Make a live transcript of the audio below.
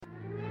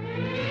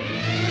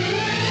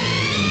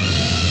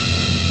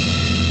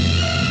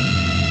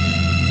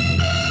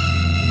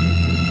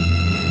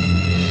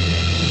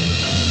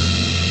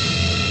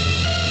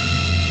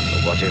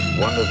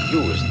one of you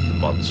is the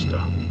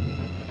monster.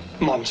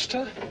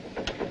 Monster?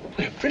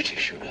 They're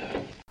British, you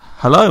know.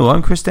 Hello,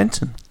 I'm Chris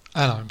Denton.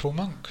 And I'm Paul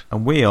Monk.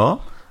 And we are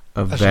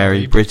a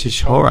very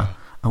British horror.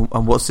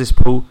 And what's this,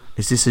 Paul?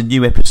 Is this a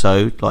new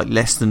episode, like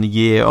less than a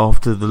year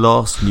after the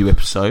last new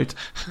episode?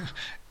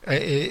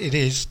 It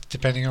is,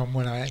 depending on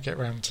when I get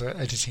around to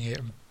editing it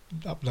and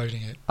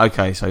uploading it.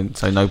 Okay, so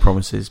no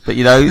promises. But,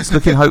 it's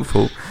looking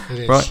hopeful.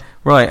 It is.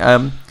 Right.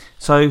 And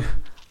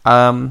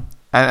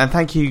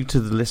thank you to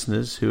the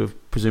listeners who have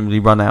presumably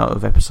run out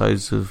of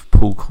episodes of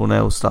Paul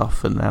Cornell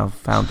stuff and now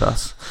found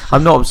us.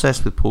 I'm not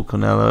obsessed with Paul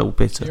Cornell, a little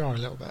bit. You are a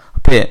little bit. A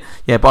bit,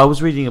 yeah, but I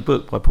was reading a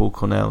book by Paul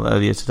Cornell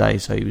earlier today,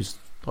 so he was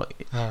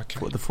at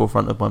the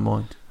forefront of my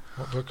mind.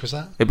 What book was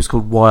that? It was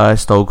called Why I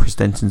Stole Chris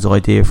Denton's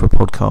Idea for a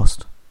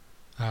Podcast.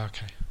 Oh,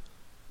 okay.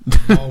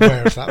 I'm not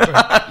aware of that book.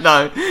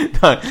 No.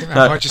 It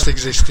might just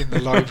exist in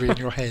the library in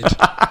your head.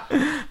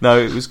 No,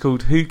 it was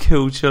called Who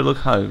Killed Sherlock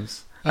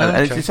Holmes?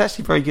 And it's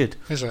actually very good.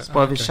 Is it? It's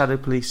part of his Shadow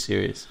Police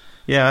series.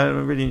 Yeah,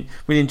 I'm really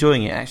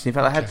enjoying it, actually. In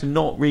fact, I had to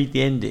not read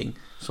the ending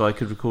so I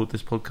could record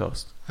this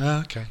podcast.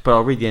 Okay. But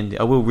I'll read the ending.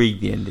 I will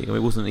read the ending.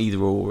 It wasn't either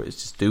or.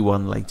 It's just do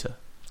one later.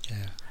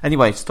 Yeah.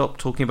 Anyway, stop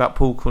talking about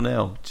Paul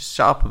Cornell. Just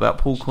shut up about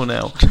Paul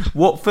Cornell.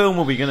 What film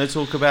are we going to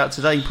talk about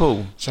today,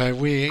 Paul? So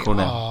we're going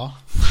to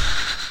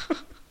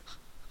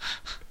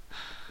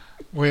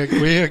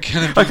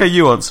be... Okay,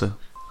 you answer.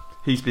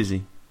 He's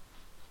busy.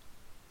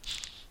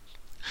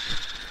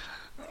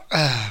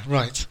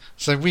 Right.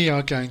 So we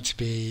are going to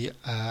be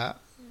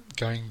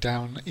going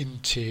down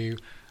into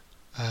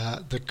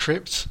the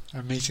crypt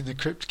and meeting the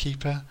crypt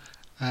keeper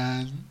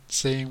and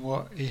seeing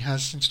what he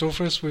has in store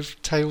for us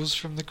with Tales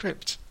from the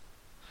Crypt.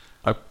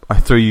 I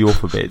threw you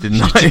off a bit,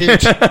 didn't I? You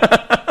did.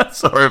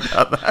 Sorry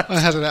about that. I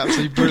had an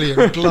absolutely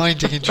brilliant,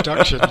 blinding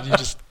introduction and you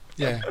just...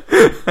 Yeah.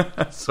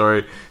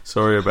 Sorry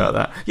about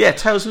that. Yeah,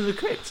 Tales from the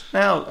Crypt.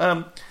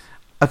 Now,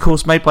 of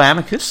course, made by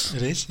Amicus.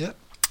 It is, yeah.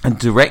 And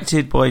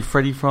directed by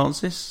Freddie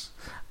Francis.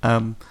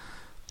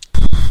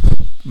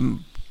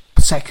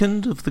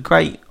 Second of the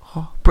great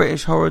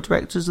British horror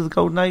directors of the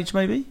Golden Age,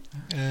 maybe?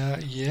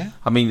 Yeah.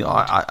 I mean,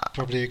 I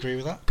probably agree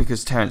with that.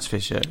 Because Terence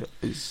Fisher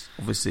is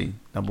obviously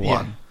number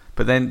one.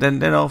 But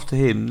then after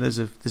him, there's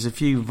a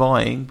few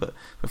vying, but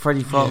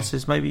Freddie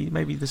Francis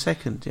maybe the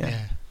second.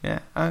 Yeah.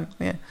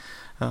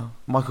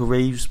 Michael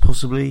Reeves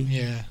possibly.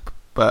 Yeah.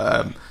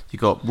 But you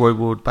got Roy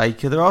Ward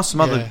Baker. There are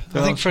some other.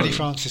 I think Freddie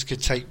Francis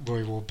could take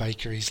Roy Ward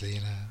Baker easily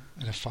in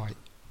a fight.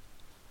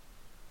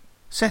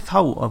 Seth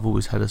Holt, I've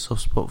always had a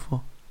soft spot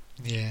for.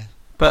 Yeah.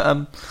 But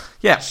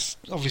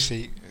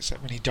obviously,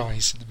 except when he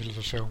dies in the middle of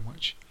a film,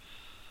 which.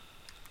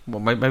 Well,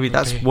 maybe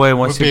that's where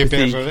my sympathy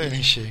be a bit of an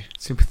issue.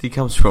 Sympathy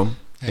comes from.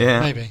 Yeah.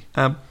 Maybe.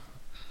 And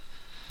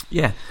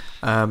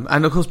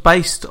of course,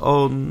 based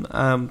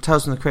on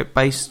Tales from the Crypt,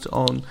 based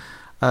on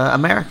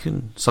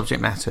American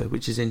subject matter,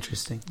 which is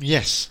interesting.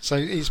 Yes, so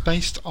it's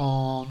based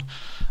on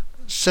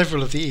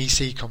several of the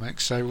EC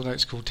comics. So although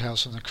it's called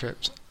Tales from the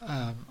Crypt,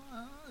 a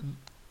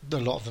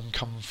lot of them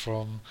come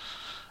from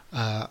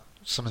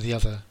some of the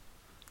other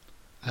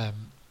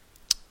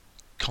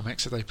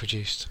comics that they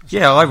produced.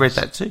 I read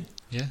that too.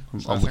 Yeah,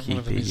 on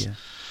Wikipedia.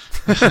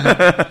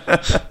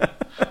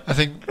 I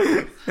think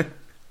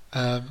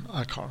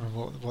I can't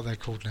remember what they're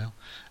called now.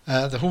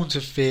 The Haunt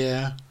of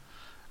Fear,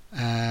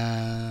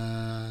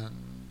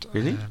 and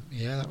really,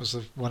 that was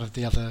one of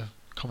the other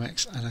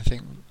comics, and I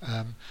think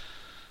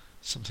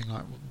something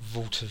like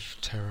Vault of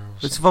Terror.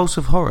 It's Vault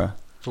of Horror.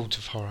 Vault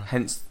of Horror.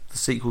 Hence, the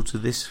sequel to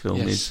this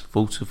film is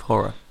Vault of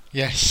Horror.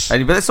 Yes.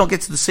 But let's not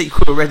get to the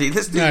sequel already.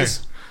 Let's do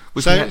this.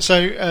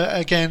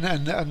 Again,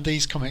 and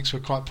these comics were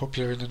quite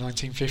popular in the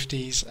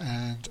 1950s,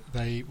 and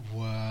they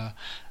were,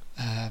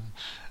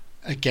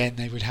 again,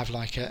 they would have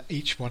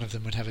each one of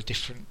them would have a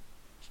different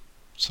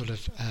sort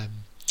of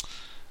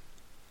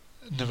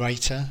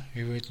narrator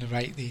who would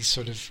narrate these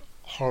sort of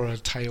horror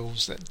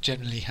tales that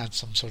generally had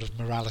some sort of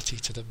morality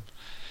to them,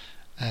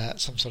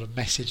 some sort of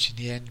message in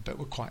the end, but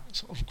were quite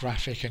sort of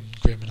graphic and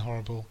grim and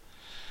horrible.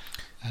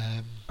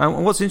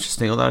 And what's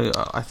interesting, although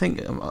I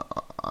think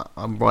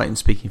I'm right in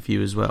speaking for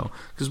you as well,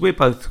 because we're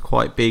both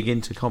quite big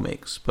into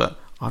comics, but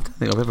I don't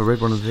think I've ever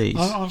read one of these.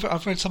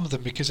 I've read some of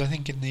them because I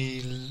think in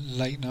the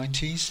late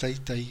 90s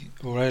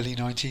or early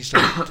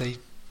 90s they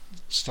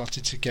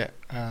started to get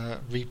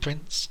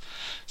reprints.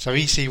 So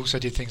EC also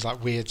did things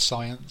like Weird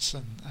Science,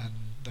 and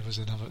there was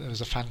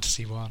a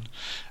fantasy one,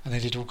 and they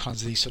did all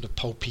kinds of these sort of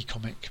pulpy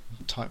comic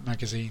type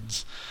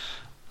magazines,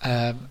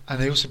 and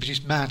they also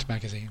produced Mad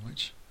magazine,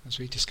 which, as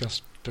we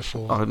discussed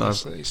before,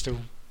 it's still.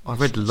 I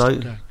read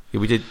loads. Yeah,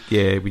 we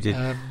did.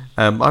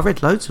 I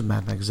read loads of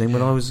Mad magazine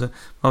when I was a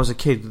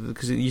kid,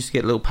 because it used to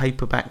get little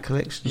paperback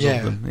collections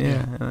of them.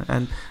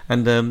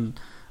 And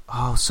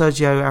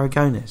Sergio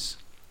Aragonés.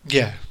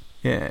 Yeah.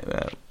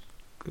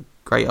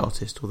 Great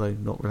artist, although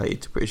not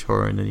related to British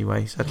horror in any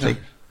way, sadly.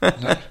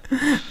 No.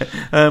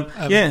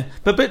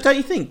 But don't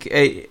you think?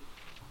 I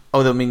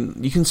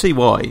mean, you can see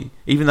why.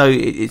 Even though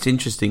it's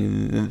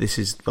interesting, this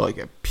is like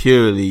a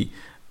purely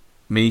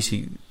I mean, you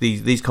see,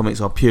 these comics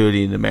are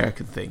purely an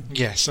American thing.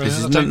 Yes, This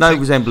is no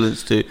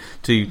resemblance to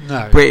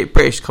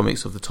British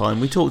comics of the time.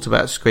 We talked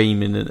about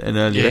Scream in an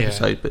earlier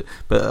episode,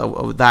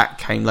 but that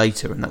came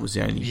later, and that was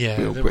the only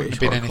real there British. Wouldn't have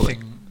been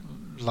anything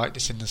like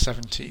this in the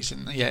 70s,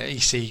 and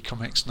EC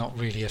comics not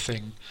really a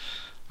thing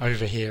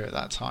over here at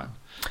that time.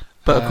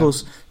 But of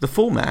course, the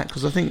format,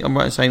 because I think I'm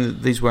right in saying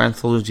that these were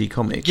anthology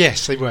comics.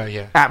 Yes, they were.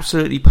 Yeah,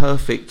 absolutely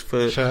perfect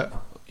for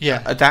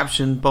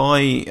adaptation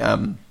by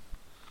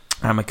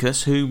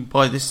Amicus, who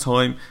by this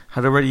time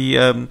had already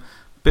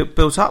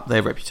built up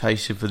their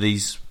reputation for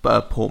these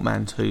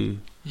portmanteau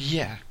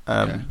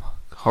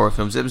horror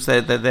films. It was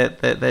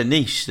their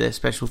niche, their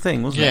special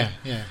thing, wasn't it?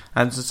 Yeah.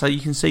 And so you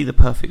can see the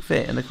perfect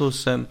fit. And of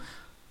course, Milton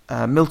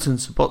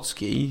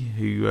Subotsky,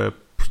 who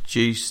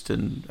produced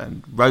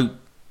and wrote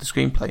the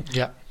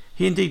screenplay,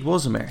 he indeed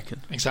was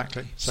American.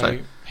 Exactly. So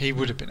he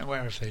would have been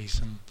aware of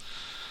these. And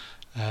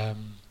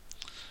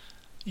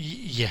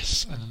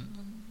yes, and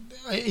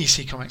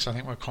EC comics, I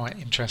think, were quite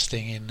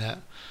interesting in that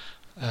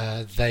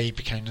they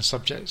became the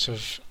subject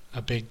of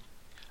a big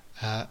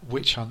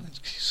witch hunt,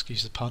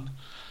 excuse the pun,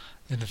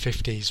 in the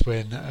 50s,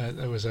 when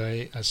there was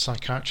a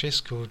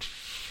psychiatrist called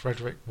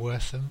Frederick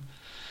Wortham,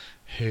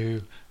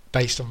 who,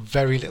 based on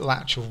very little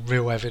actual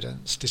real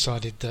evidence,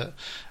 decided that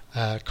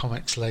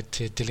comics led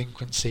to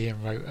delinquency,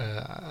 and wrote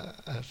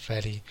a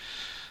fairly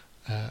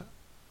an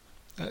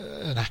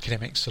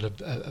academic sort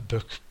of a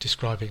book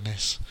describing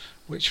this,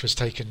 which was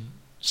taken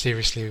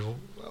seriously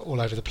all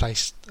over the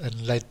place,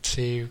 and led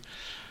to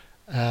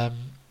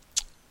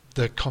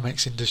the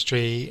comics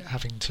industry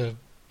having to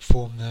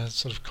form the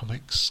sort of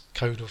comics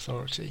code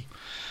authority,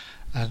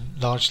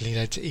 and largely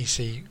led to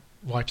EC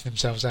wiping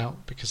themselves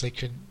out because they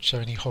couldn't show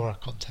any horror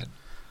content.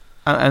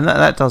 And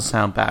that does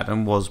sound bad,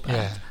 and was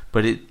bad.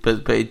 But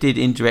it did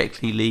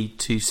indirectly lead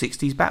to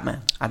 60s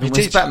Batman. Adam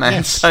West Batman.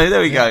 Yes. So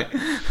there we go.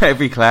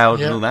 Every Cloud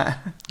and all that.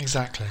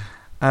 Exactly.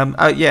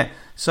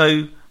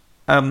 So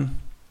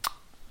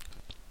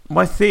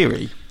my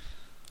theory,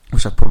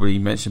 which I've probably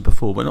mentioned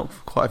before, but not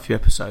for quite a few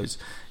episodes,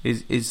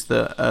 is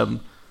that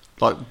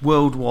like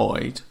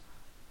worldwide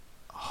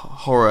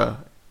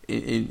horror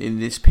in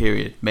this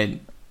period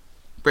meant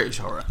British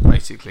horror,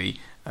 basically.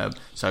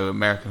 So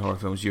American horror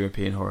films,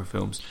 European horror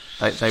films,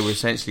 they were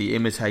essentially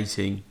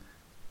imitating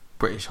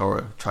British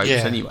horror tropes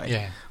anyway.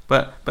 Yeah.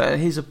 But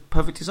here's a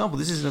perfect example.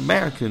 This is an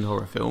American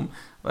horror film.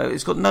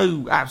 It's got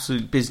no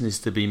absolute business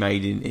to be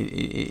made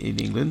in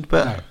England,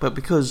 but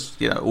because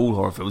all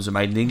horror films are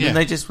made in England,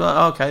 they just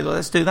okay,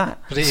 let's do that.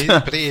 But it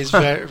is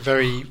very,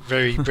 very,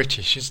 very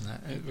British, isn't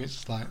it?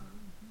 It's like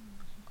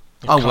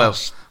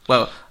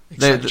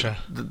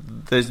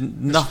there's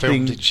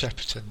nothing in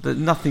Shepperton.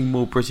 Nothing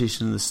more British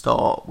than the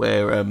start,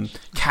 where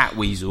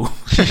Catweasel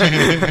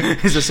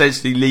is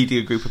essentially leading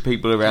a group of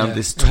people around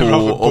this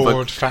tour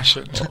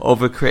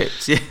of a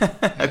crypt.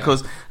 Of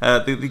course,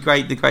 the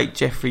great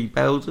Geoffrey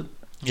Belden.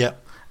 Yeah.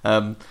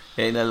 In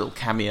a little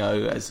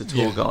cameo as the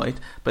tour guide,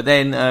 but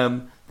then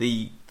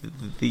the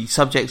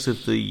subjects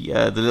of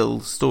the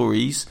little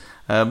stories,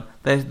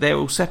 they're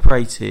all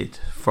separated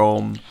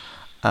from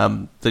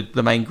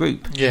the main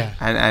group,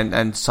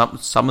 and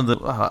some of the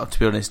to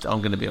be honest,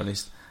 I'm going to be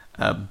honest,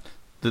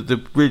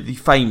 the really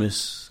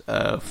famous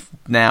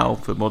now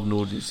for modern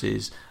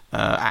audiences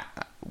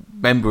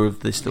member of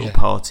this little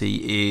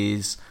party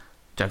is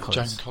Joan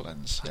Collins.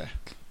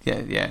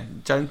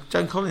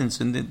 Joan Collins,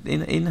 and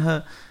in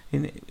her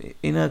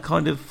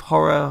kind of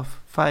horror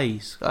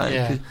phase.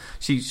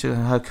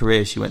 Her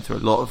career, she went through a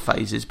lot of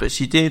phases, but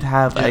she did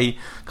have a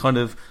kind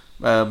of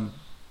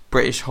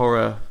British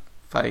horror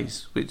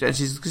phase, and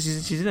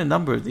she's in a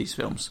number of these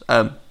films.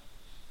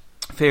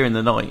 Fear in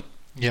the Night,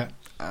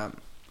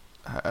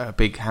 a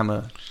big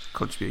Hammer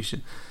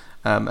contribution,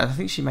 and I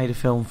think she made a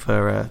film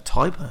for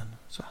Tyburn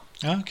as well.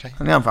 Oh, okay.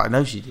 And in fact, I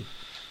know she did.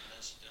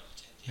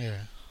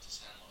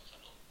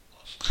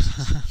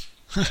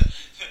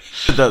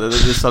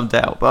 There's some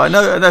doubt, but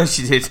I know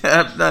she did.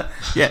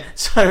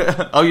 So,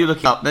 you're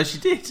looking up? No, she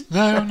did.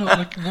 No, I'm not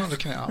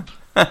looking it up.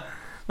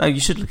 No, you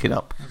should look it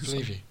up. I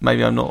believe you.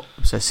 Maybe I'm not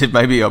obsessive.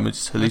 Maybe I'm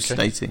just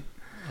hallucinating.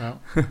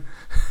 Okay.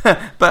 Well,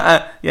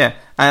 but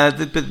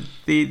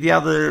the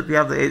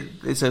other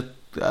it's a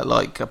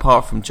like,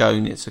 apart from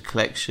Joan, it's a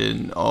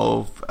collection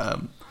of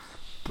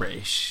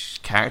British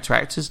character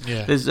actors.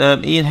 Yeah. There's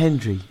Ian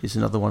Hendry is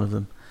another one of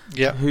them.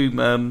 Yeah.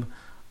 Whom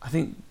I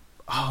think.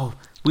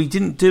 We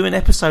didn't do an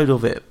episode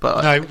of it,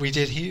 but no, we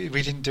did.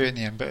 We didn't do it in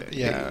the end, but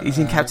he's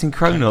in Captain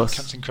Kronos.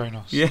 Captain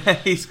Kronos. Yeah,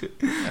 he's good.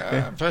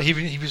 But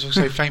he was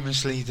also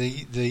famously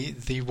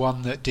the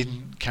one that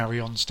didn't carry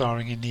on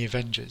starring in the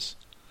Avengers.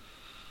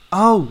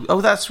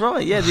 Oh, that's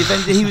right. Yeah, the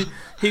Avengers.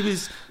 he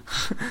was.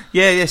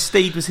 Yeah.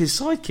 Steve was his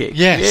sidekick.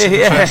 Yes, in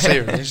the first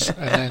series,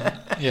 and then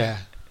yeah.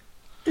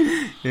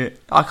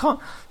 I can't.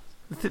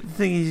 The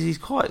thing is, he's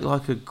quite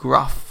like a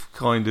gruff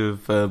kind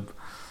of.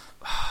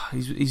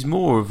 He's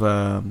more of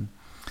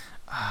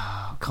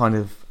kind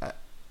of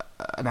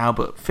an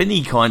Albert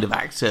Finney kind of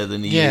actor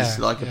than he is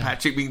like a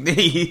Patrick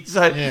Macnee.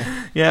 So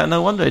yeah,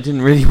 no wonder it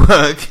didn't really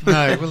work.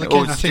 No, well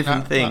again,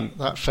 I think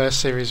that first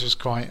series was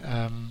quite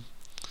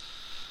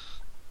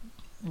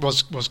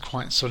was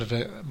quite sort of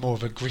more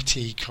of a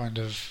gritty kind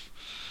of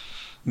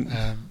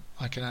I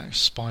don't know,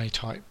 spy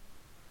type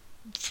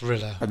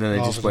thriller, and then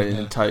they just went in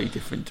a totally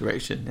different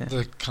direction. Yeah.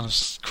 The kind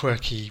of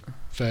quirky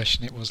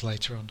version it was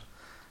later on.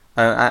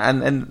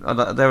 And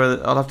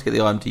I'll have to get the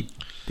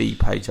IMDb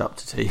page up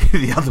to tell you who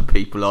the other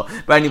people are.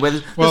 But anyway,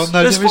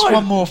 there is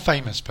one more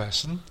famous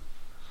person.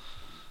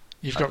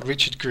 You've got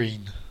Richard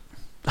Green,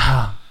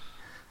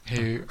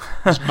 who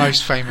is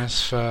most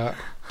famous for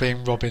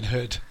being Robin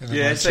Hood.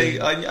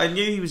 I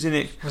knew he was in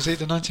it. Was it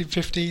the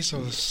 1950s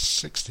or the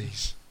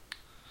 60s?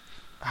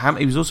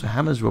 He was also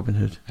Hammer's Robin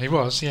Hood. He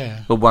was,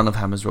 yeah. Well, one of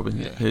Hammer's Robin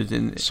Hood.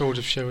 In Sword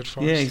of Sherwood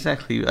Forest. Yeah,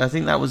 exactly. I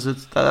think that was a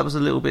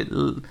little bit.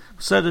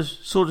 Sword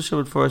of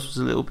Sherwood Forest was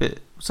a little bit.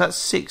 Was that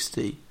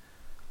 60?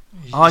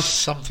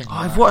 Something. Like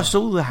I've watched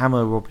all the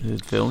Hammer Robin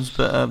Hood films,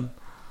 but I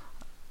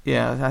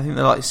think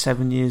they're like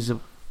 7 years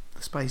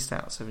spaced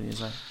out. 7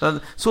 years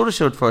out. Sword of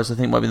Sherwood Forest, I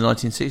think, might be the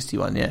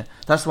 1961. Yeah,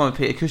 that's the one with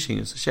Peter Cushing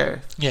as the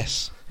sheriff.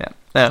 Yes.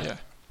 Yeah.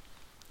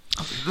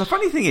 The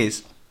funny thing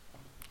is,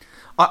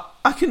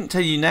 I couldn't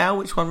tell you now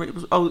which one it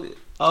was. Oh,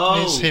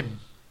 it's him.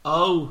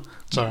 Oh,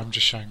 sorry, I'm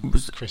just showing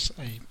Chris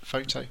a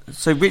photo.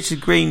 So Richard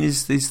Green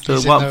is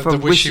the one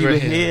from Wish You Were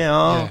Here.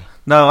 Oh, yeah.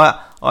 No,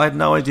 I had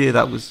no idea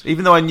that was.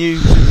 Even though I knew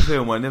the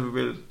film, I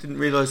never didn't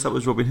realise that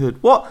was Robin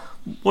Hood. What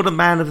a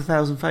man of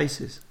 1,000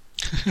 faces.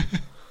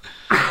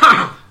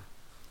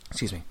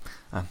 Excuse me.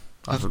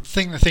 I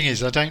think the thing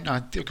is, I've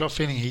got a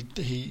feeling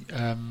he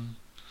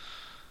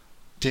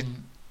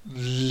didn't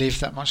live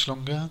that much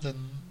longer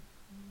than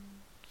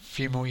a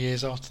few more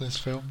years after this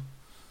film.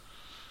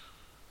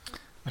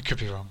 I could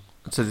be wrong.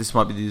 So this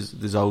might be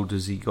as old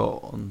as he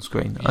got on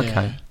screen.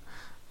 Okay.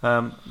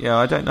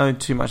 I don't know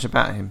too much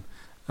about him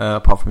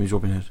apart from his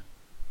Robin Hood.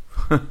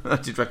 I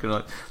did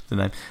recognise the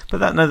name,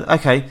 but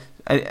okay.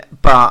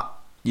 But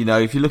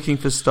if you're looking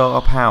for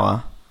star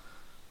power,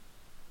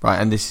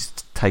 right, and this is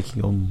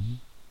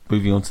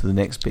moving on to the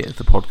next bit of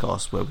the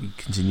podcast where we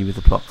continue with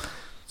the plot.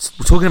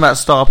 We're talking about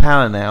star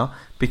power now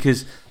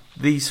because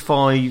these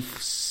five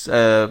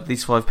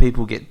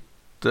people get.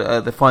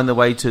 They find their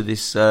way to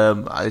this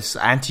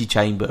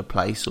antechamber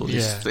place, or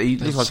this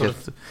it looks like a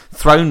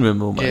throne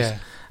room almost,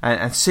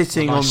 and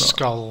sitting on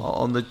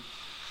the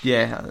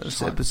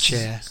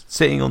chair,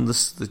 sitting on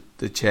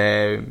the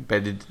chair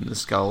embedded in the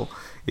skull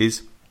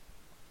is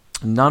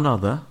none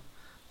other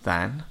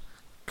than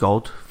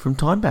God from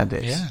Time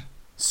Bandits,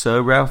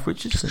 Sir Ralph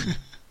Richardson,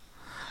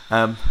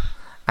 and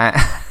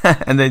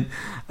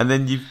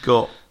then you've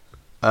got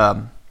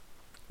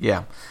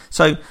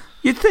so.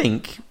 You'd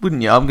think,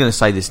 wouldn't you? I'm going to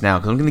say this now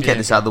because I'm going to get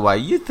this out of the way.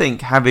 You'd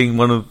think having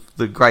one of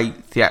the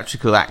great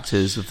theatrical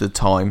actors of the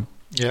time,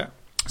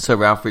 Sir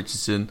Ralph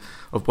Richardson,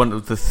 of one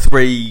of the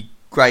three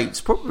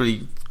greats,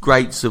 probably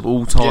greats of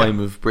all time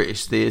of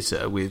British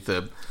theatre, with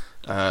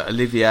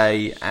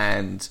Olivier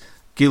and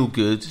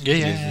Gielgud.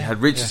 You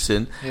had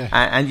Richardson,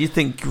 and you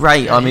think,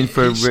 great. I'm in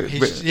for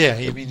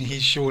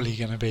he's surely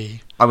going to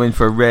be. I'm in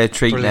for a rare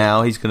treat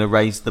now. He's going to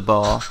raise the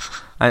bar,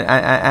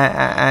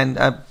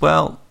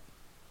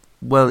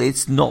 Well,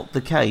 it's not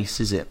the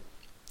case, is it?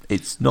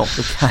 It's not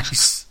the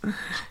case.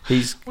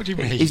 What do you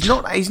mean? He's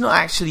not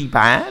actually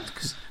bad,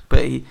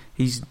 but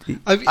he's.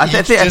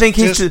 I think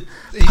he's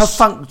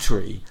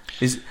perfunctory.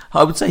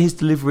 I would say his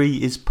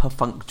delivery is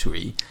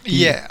perfunctory.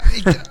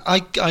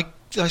 I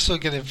sort of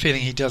get a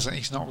feeling he doesn't.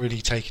 He's not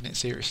really taking it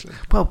seriously.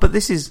 Well, but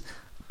this is.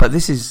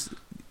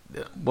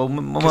 Well,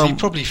 he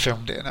probably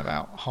filmed it in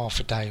about half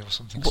a day or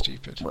something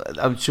stupid.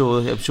 I'm sure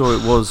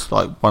it was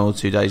like 1 or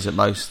 2 days at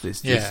most.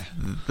 The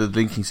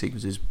linking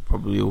sequences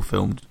probably all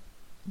filmed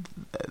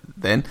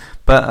then,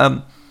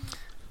 but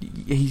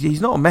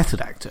he's not a method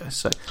actor,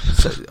 so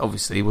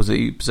obviously was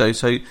he? So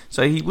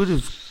he would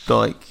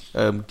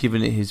have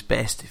given it his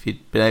best if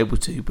he'd been able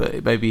to,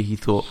 but maybe he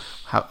thought,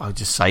 I'll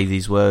just say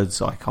these words,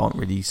 so I can't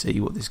really see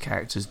what this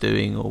character's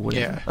doing or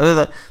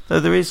whatever.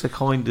 Though there is a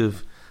kind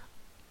of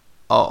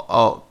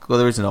well,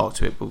 there is an arc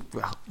to it, but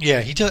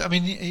he does. I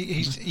mean,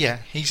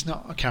 he's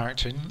not a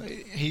character.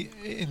 He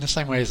in the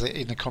same way as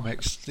in the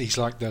comics, he's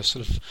like the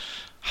sort of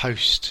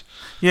host.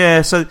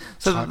 Yeah, so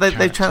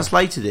they've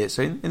translated it.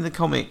 So in the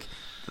comic,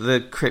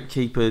 the Crypt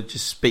Keeper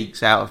just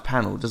speaks out of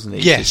panel, doesn't he?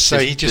 Yes,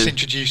 he just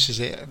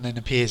introduces it and then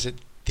appears at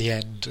the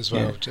end as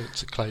well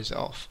to close it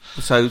off.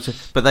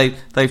 But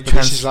they've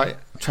translated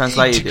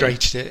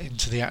integrated it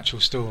into the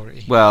actual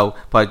story. Well,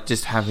 by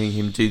just having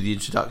him do the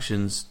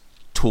introductions,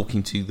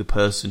 talking to the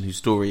person whose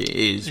story it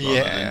is,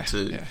 rather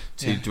than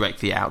to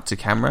directly out to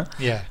camera.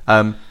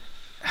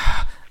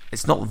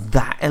 It's not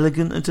that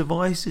elegant a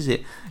device, is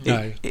it?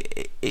 No.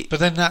 But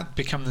then that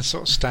become the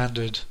sort of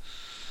standard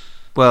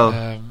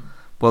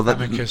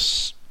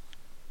amicus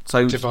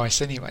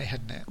device anyway,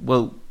 hadn't it?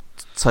 Well,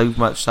 so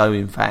much so,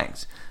 in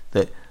fact,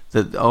 that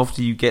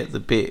after you get the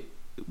bit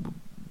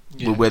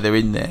where they're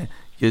in there,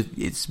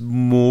 it's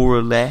more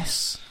or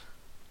less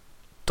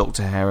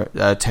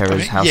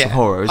Terror's House of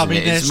Horror, isn't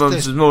it?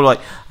 It's more like,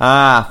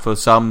 for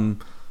some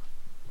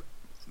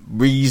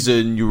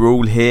reason you're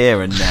all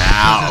here, and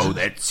now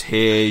let's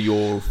hear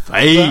your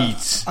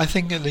fate. But I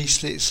think at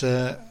least it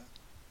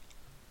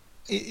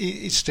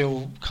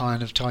still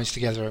kind of ties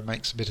together and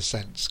makes a bit of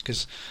sense,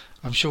 because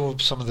I'm sure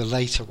some of the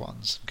later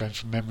ones, going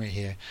from memory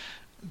here,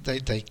 they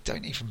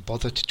don't even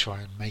bother to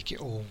try and make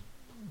it all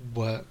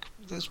work.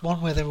 There's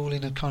one where they're all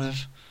in a kind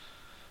of,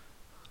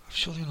 I'm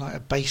sure they're in like a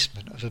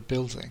basement of a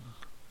building,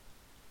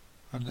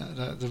 and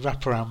the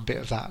wraparound bit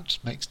of that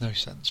just makes no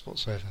sense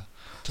whatsoever.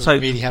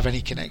 Doesn't really have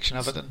any connection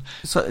other than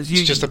it's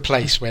just a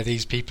place where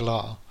these people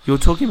are. You're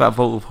talking about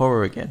Vault of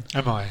Horror again.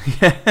 Am I?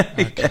 Yeah.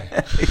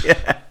 Okay.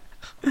 Yeah.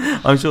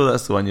 I'm sure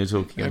that's the one you're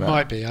talking about. It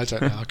might be. I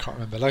don't know. I can't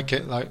remember.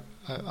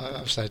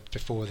 I've said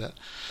before that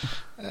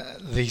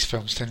these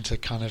films tend to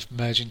kind of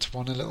merge into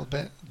one a little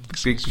bit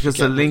because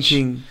the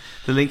linking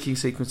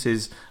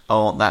sequences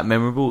aren't that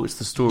memorable. It's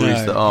the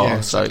stories that are. Yeah,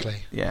 exactly. So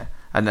yeah,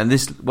 and then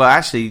this. Well,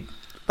 actually,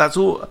 that's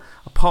all.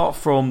 Apart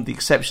from the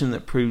exception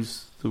that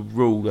proves the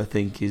rule, I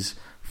think, is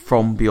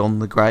From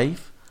Beyond the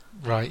Grave.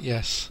 Right.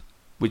 Yes.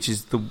 Which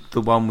is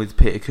the one with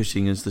Peter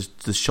Cushing as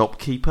the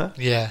shopkeeper.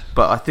 Yeah.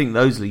 But I think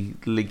those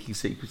linking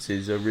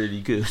sequences are really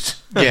good.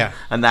 Yeah.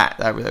 And that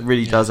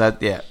really does add.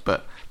 Yeah.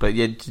 But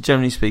yeah,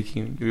 generally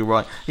speaking, you're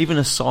right. Even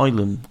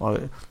Asylum,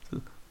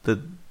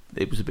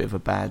 it was a bit of a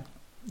bad.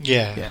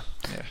 Yeah. Yeah.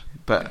 Yeah.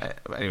 But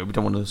anyway, we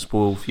don't want to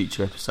spoil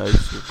future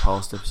episodes or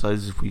past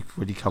episodes if we've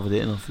already covered it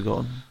and I've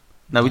forgotten.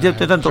 No, we've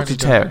done Dr.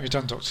 Terror. We've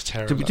done Dr.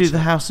 Terror. Did we do The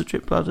House that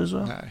Dripped Blood as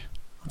well? No.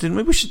 Didn't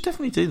we? We should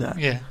definitely do that.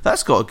 Yeah.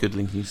 That's got a good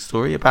linking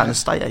story about an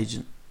estate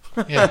agent.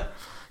 Yeah.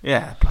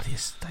 Yeah, bloody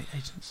estate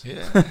agents.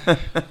 Yeah.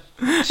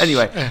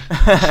 Anyway.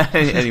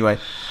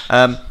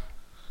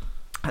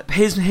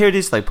 Here it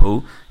is though,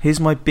 Paul. Here's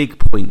my big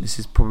point. This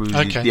is probably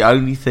the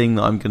only thing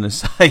that I'm going to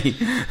say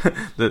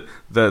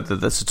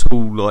that's at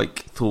all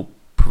like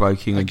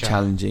thought-provoking and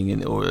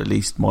challenging, or at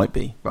least might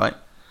be, right?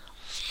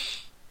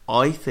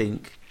 I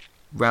think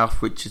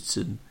Ralph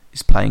Richardson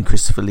is playing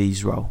Christopher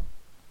Lee's role.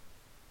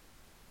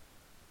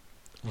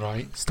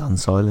 Right. Stunned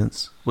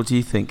silence. What do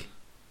you think?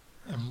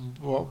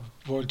 What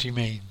do you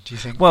mean? Do you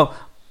think? Well,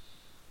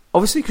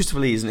 obviously Christopher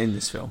Lee isn't in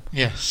this film.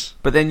 Yes.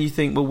 But then you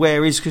think, well,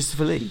 where is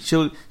Christopher Lee?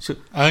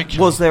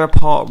 Was there a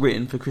part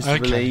written for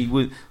Christopher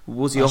Lee?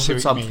 Was he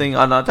offered something?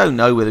 And I don't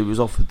know whether he was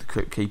offered the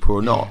Crypt Keeper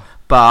or not.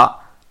 But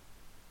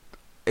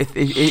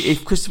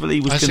if Christopher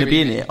Lee was going to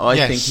be in it,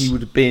 I think he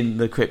would have been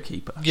the Crypt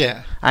Keeper.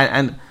 Yeah.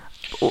 And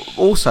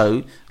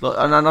also,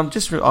 and I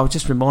was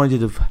just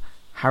reminded of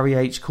Harry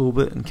H.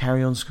 Corbett and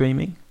Carry On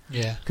Screaming.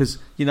 Yeah. Because,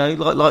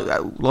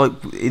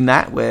 like in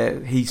that where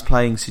he's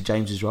playing Sid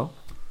James's role.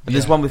 And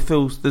there's one with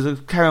Phil. There's a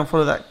Carry On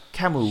Follow That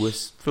Camel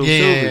with Phil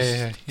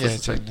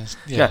Silvers.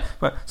 Yeah.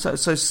 Right. So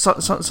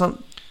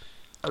some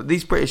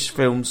these British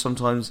films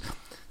sometimes,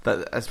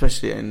 that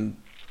especially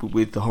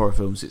with the horror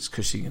films, it's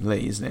Cushing and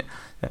Lee, isn't it?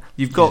 Yeah.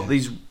 You've got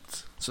these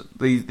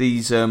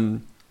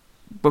when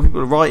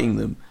people are writing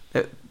them,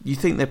 you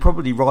think they're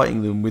probably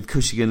writing them with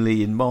Cushing and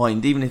Lee in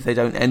mind, even if they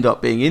don't end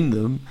up being in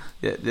them.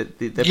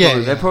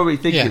 They're probably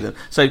thinking of them.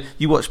 So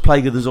you watch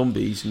Plague of the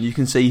Zombies, and you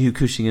can see who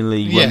Cushing and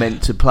Lee were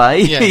meant to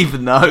play,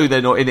 even though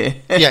they're not in it.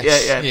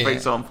 For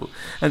example.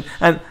 And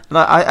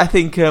I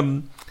think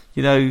I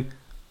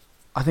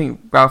think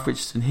Ralph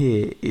Richardson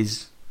here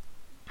is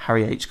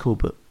Harry H.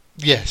 Corbett.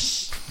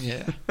 Yes.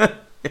 Yeah.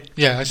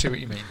 Yeah, I see what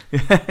you mean.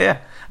 Yeah,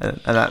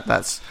 and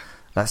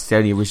that's the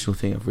only original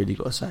thing I've really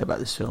got to say about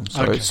this film.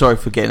 Sorry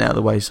for getting out of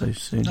the way so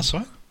soon. That's all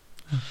right.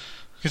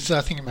 Because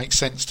I think it makes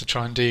sense to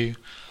try and do.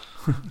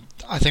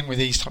 I think with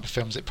these type of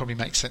films, it probably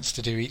makes sense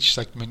to do each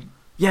segment.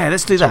 Yeah,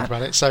 let's do that. Talk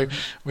about it. So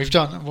we've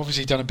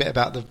obviously done a bit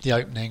about the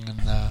opening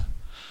and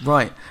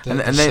right, and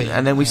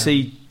then we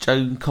see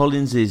Joan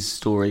Collins'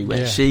 story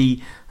where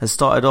she has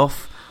started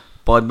off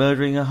by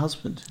murdering her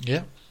husband.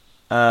 Yeah.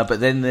 But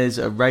then there's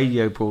a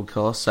radio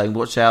broadcast saying,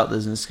 "Watch out!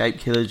 There's an escaped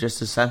killer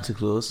dressed as Santa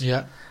Claus."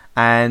 Yeah.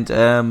 And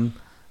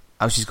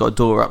she's got a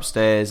door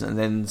upstairs, and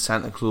then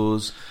Santa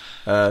Claus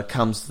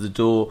comes to the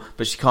door,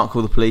 but she can't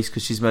call the police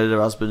because she's murdered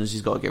her husband, and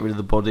she's got to get rid of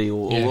the body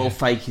or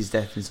fake his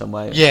death in some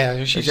way.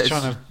 Yeah, she's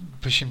trying to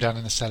push him down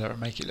in the cellar and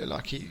make it look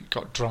like he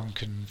got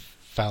drunk and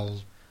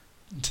fell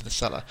into the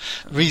cellar.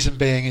 The reason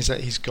being is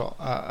that he's got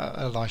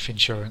a life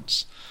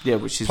insurance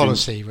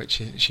policy,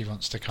 which she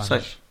wants to kind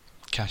of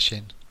cash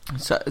in.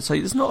 So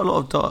there's not a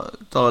lot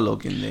of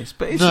dialogue in this,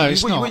 but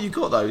it's not. What you've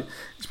got though,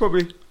 it's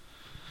probably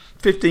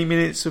 15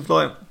 minutes of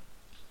like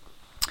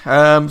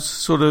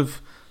sort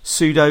of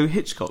pseudo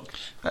Hitchcock.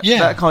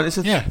 That kind. It's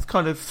a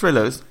kind of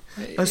thriller.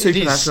 A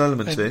supernatural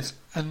element to this,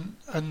 and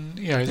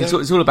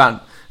it's all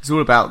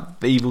about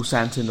the evil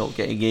Santa not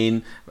getting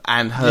in,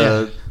 and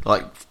her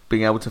like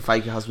being able to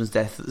fake her husband's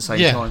death at the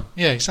same time.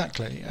 Yeah,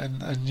 exactly.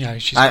 And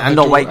she's and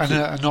not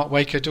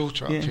wake her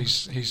daughter up,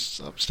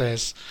 who's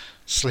upstairs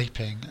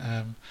sleeping.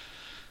 And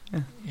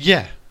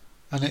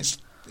it's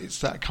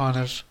that kind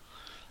of.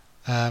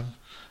 I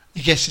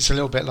guess it's a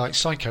little bit like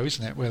Psycho,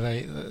 isn't it? Where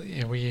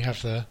where you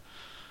have the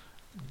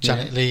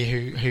Janet Leigh,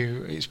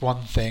 who is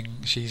one thing,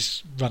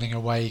 she's running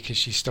away because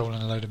she's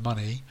stolen a load of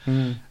money,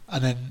 and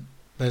then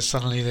there's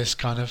suddenly this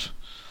kind of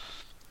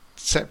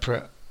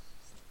separate,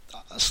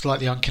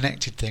 slightly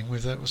unconnected thing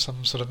with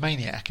some sort of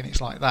maniac, and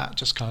it's like that,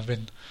 just kind of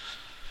been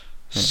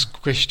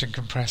squished and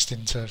compressed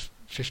into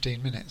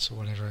 15 minutes or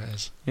whatever it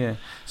is. Yeah.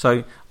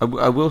 So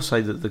I will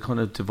say that the kind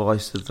of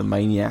device of the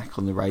maniac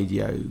on the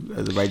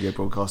radio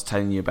broadcast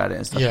telling you about it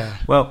and stuff. Yeah.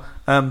 Well,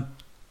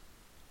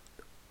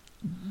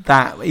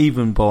 that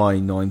even by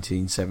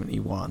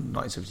 1971,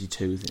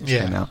 1972, I think it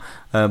came out.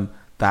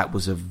 That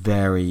was a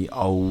very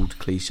old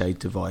cliched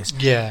device.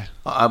 Yeah.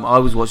 I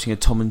was watching a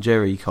Tom and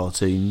Jerry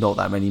cartoon not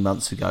that many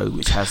months ago,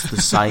 which has the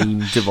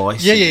same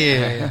device.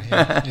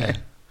 Yeah.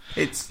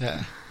 It's.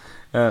 Yeah.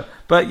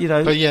 But you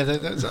know. But yeah,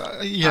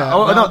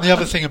 the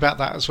other thing about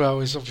that as well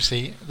is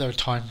obviously there are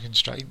time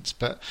constraints,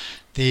 but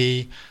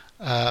the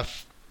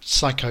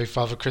Psycho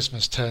Father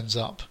Christmas turns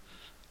up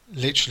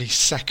literally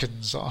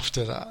seconds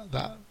after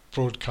that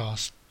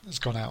broadcast has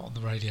gone out on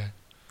the radio.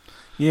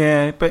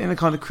 Yeah, but in a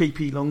kind of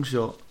creepy long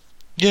shot.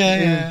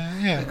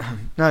 Yeah.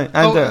 No,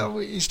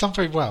 and he's done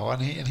very well,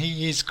 and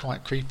he is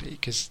quite creepy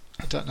because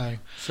I don't know.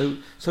 So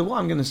what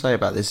I'm going to say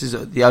about this is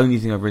the only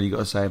thing I've really got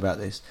to say about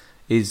this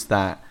is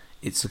that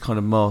it's a kind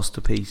of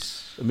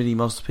masterpiece, a mini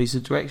masterpiece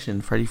of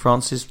direction. Freddie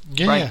Francis,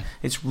 yeah,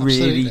 it's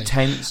really absolutely.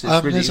 Tense.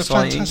 It's really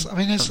exciting.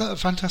 There's a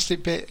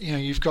fantastic bit. You know,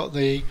 you've got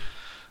the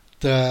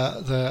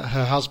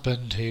her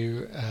husband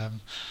who.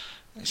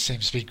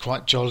 Seems to be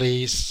quite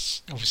jolly.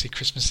 It's obviously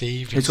Christmas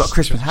Eve. He's got a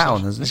Christmas hat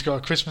on, hasn't he? He's got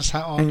a Christmas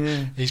hat on.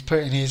 Yeah. He's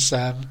putting his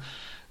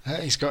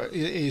he's got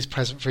his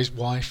present for his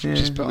wife, which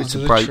is put under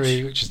the brooch.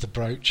 tree, which is the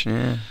brooch.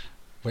 Yeah.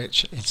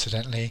 Which,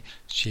 incidentally,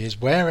 she is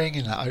wearing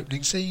in that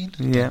opening scene.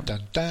 Yeah.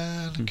 Dun,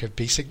 dun, dun. Could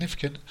be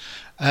significant.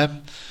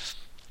 So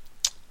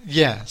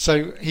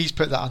he's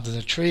put that under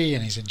the tree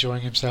and he's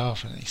enjoying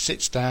himself, and he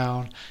sits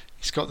down.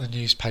 He's got the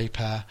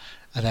newspaper,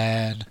 and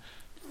then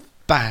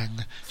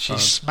bang, she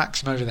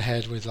smacks him over the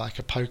head with like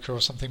a poker or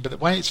something. But the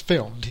way it's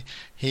filmed,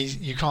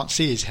 you can't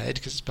see his head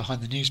because it's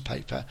behind the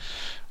newspaper,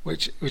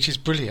 which is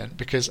brilliant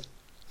because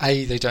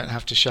A, they don't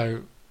have to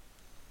show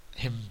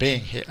him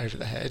being hit over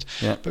the head,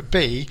 but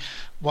B,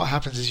 what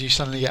happens is you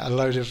suddenly get a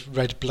load of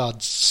red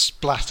blood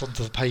splat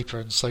onto the paper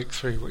and soak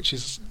through, which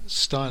is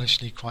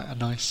stylishly quite a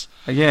nice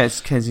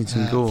it's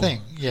Kensington Gore thing.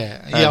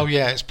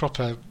 It's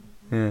proper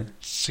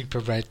super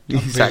red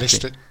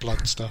unrealistic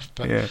blood stuff,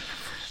 but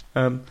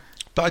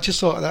but I just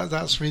thought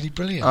that's really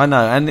brilliant. I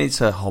know, and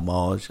it's a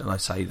homage, and I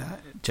say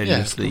that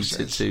genuinely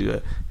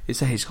to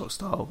it's a Hitchcock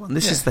style one.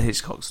 This is the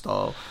Hitchcock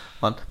style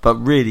one, but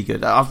really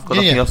good. I've got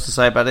nothing else to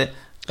say about it.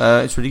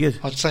 It's really good.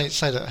 I'd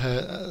say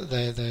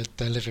that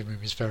their living room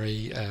is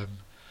very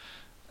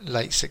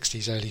late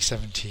 60s, early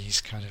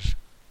 70s kind of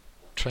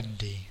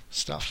trendy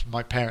stuff.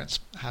 My parents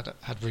had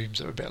rooms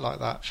that were a bit like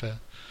that for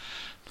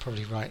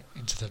probably right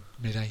into the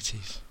mid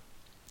 80s.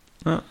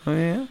 Oh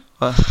yeah,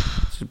 well,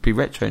 it should be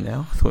retro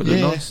now. I thought it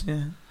looked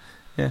nice.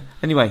 Yeah.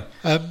 Anyway,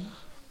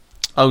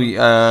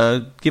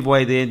 give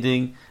away the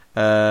ending.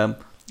 So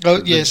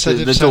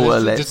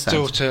the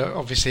daughter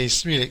obviously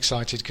is really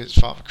excited because it's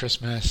Father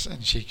Christmas,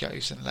 and she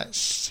goes and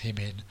lets him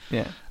in.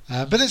 Yeah.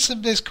 But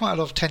there's quite a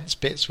lot of tense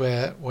bits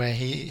where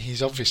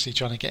he's obviously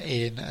trying to get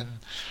in, and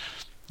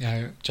you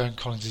know Joan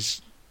Collins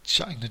is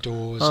shutting the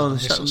doors.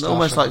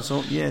 Almost like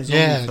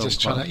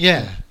just trying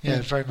to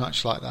very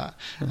much like that.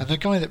 Yeah. And the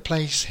guy that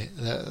plays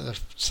the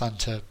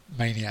Santa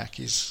maniac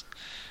is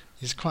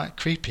quite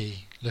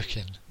creepy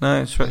looking.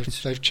 No, it's right.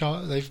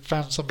 They've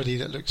found somebody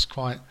that looks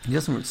quite. He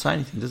doesn't say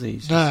anything, does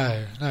he?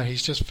 No,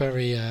 he's just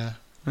very. And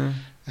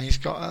he's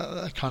got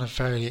a kind of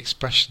fairly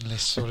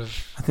expressionless sort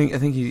of. I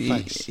think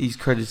he's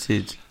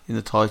credited in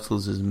the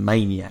titles as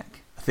Maniac.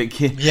 I think.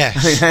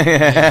 Yes.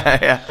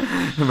 Yeah.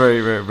 Very,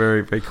 very,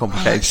 very, very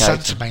complicated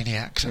character. Santa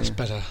Maniac. That's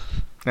better.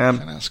 I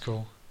think that's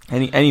cool.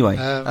 Anyway,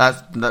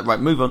 right.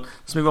 Move on.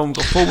 Let's move on. We've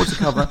got 4 more to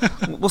cover.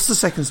 What's the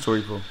second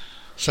story, Paul?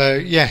 So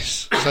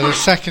the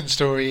second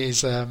story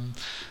is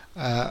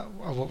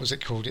what was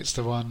it called? It's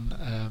the one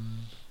I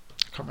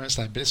can't remember its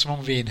name, but it's the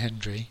one with Ian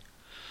Hendry.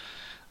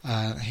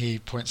 He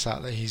points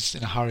out that he's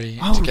in a hurry.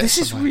 to get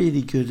this somewhere. is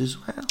really good as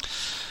well.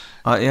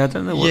 I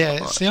don't know what.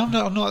 Yeah, see, I'm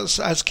not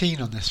as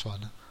keen on this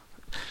one.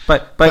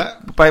 But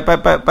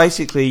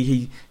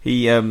basically,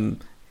 he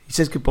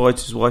says goodbye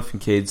to his wife and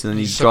kids, and then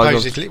he's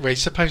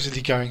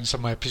supposedly going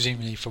somewhere,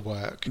 presumably for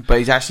work. But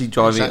he's actually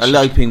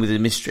eloping with his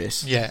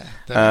mistress. Yeah,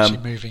 they're actually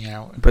moving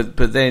out.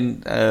 But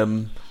then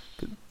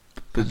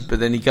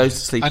he goes to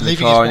sleep and in the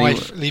car,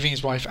 leaving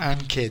his wife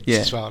and kids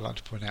as well. I'd like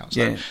to point out.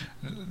 So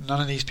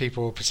none of these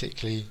people are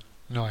particularly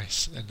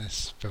nice in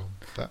this film,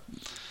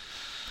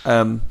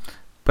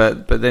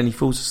 But then he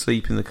falls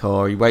asleep in the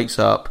car. He wakes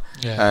up,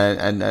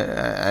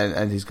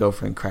 and his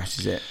girlfriend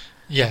crashes it.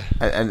 Yeah,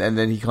 and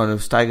then he kind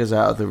of staggers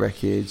out of the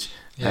wreckage.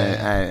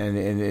 And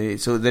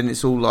it's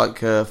all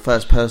like a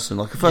first person,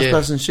 like a first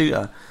person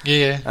shooter.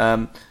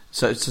 Yeah.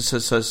 So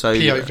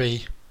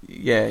POV.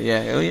 Yeah,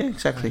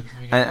 exactly.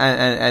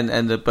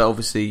 But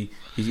obviously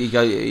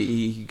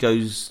he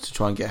goes to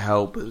try and get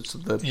help, but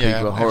the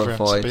people are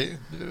horrified. A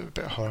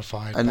bit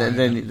horrified. And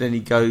then he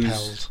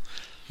goes.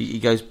 He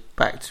goes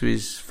back to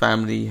his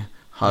family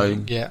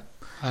home. Yeah,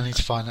 only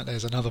to find that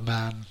there's another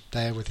man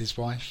there with his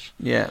wife.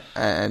 Yeah,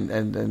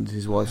 and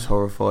his wife's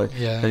horrified.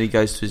 Yeah. Then he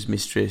goes to his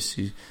mistress,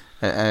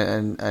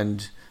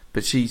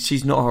 but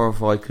she's not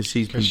horrified because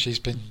she's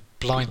been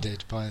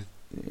blinded by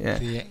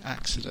the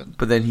accident.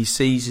 But then he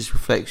sees his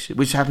reflection,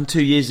 which happened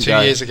 2 years ago.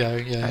 2 years ago,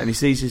 yeah. And he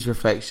sees his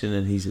reflection,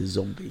 and he's a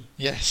zombie.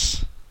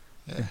 Yes.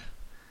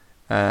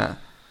 Yeah.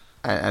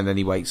 And then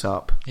he wakes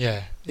up.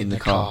 Yeah. In the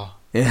car.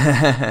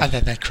 Yeah. And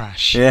then they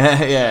crash.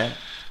 Yeah.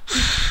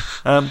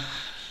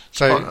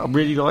 So I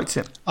really liked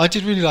it. I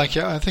did really like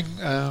it. I think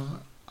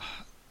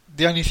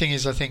the only thing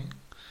is, I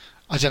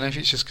don't know if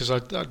it's just because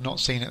I'd not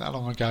seen it that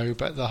long ago,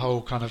 but the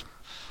whole kind of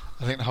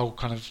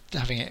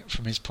having it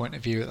from his point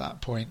of view at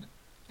that point,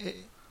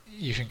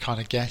 you can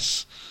kind of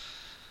guess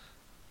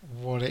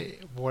what it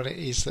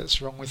is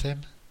that's wrong with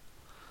him.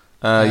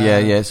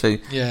 Yeah. So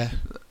yeah,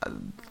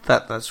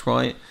 that's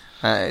right.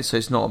 So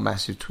it's not a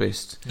massive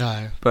twist.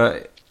 No,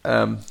 but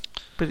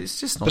it's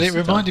just nice. But it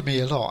reminded me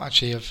a lot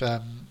actually of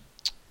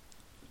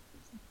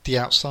The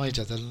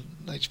Outsider, the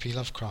H.P.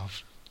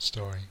 Lovecraft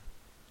story.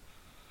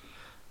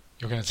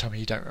 You're going to tell me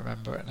you don't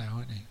remember it now,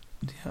 aren't you?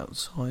 The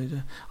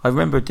Outsider. I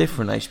remember a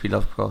different H.P.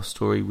 Lovecraft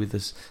story with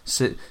a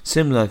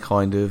similar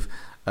kind of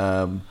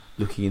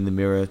looking in the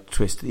mirror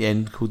twist at the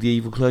end, called The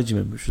Evil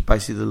Clergyman, which was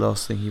basically the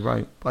last thing he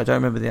wrote. But I don't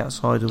remember The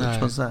Outsider. No, which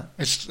one's that?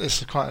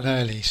 It's quite an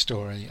early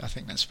story. I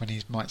think that's when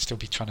he might still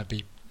be trying to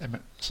be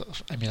sort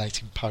of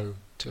emulating Poe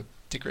to a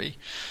degree.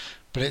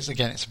 But it's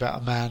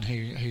about a man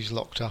who's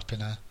locked up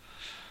in a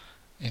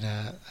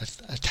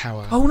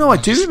tower. Oh no, I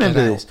do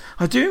remember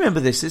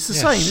this. It's the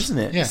same, isn't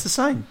it? Yeah. It's the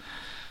same.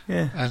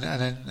 Yeah. And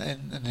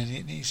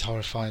then he's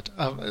horrified,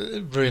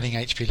 ruining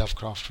H.P.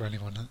 Lovecraft for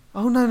anyone.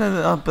 Oh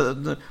no.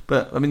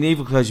 But I mean, The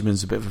Evil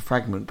Clergyman's a bit of a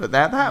fragment, but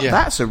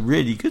that's a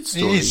really good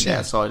story. It is, The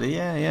Outsider.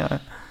 Yeah.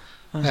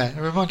 It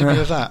reminded me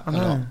of that a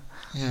lot.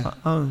 Yeah.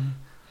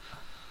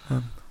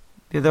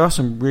 Yeah, there are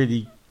some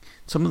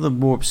of the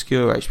more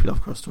obscure H.P.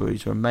 Lovecraft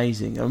stories are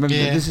amazing. I remember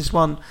there's this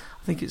one,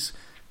 I think it's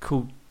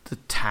called The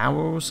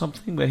Tower or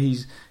something, where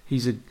he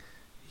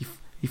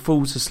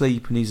falls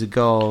asleep and he's a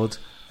guard,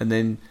 and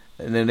then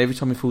every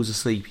time he falls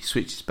asleep, he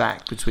switches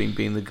back between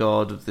being the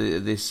guard of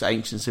this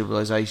ancient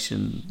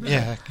civilization.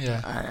 Yeah.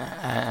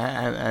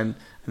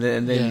 And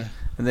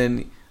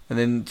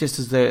then just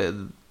as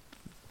the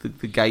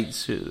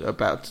gates are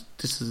about,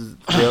 just as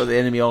the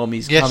enemy army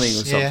is coming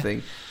or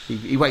something,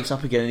 he wakes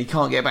up again and he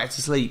can't get back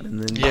to sleep.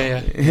 And then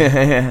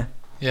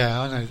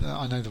Yeah,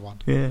 I know the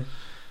one. Yeah.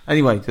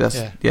 Anyway,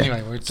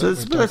 Anyway, we're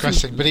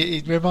digressing, but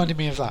it reminded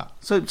me of that.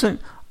 So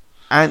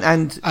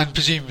and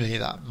presumably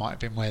that might have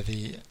been where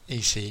the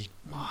EC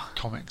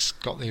comics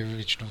got the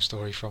original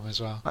story from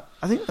as well.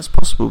 I think that's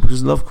possible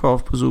because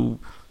Lovecraft was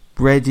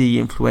already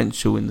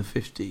influential in the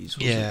 50s.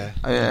 Yeah.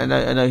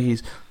 I know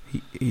he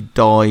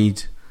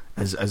died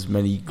as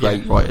many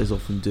great writers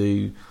often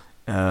do,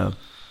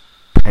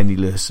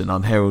 penniless and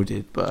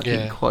unheralded, but I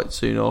think quite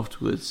soon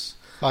afterwards.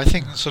 I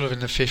think sort of in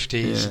the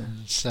 50s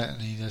and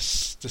certainly the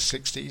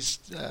 60s,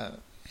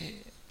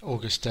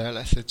 August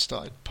Derleth had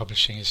started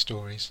publishing his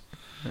stories.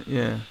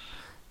 Yeah.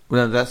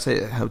 Well, that's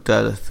it. How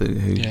Derleth,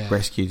 who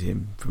rescued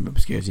him from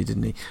obscurity,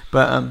 didn't he?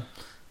 But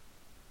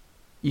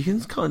you can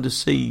kind of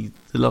see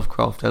the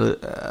Lovecraft,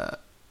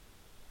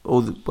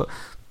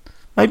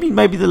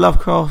 maybe the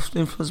Lovecraft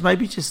influence,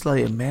 maybe just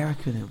like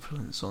American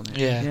influence on it.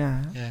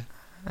 Yeah.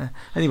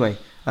 Anyway,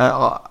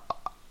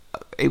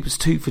 it was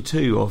 2 for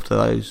 2 after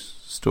those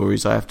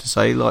stories, I have to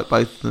say, like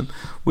both of them.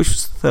 Which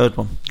was the third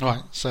one?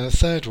 Right, so the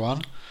third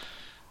one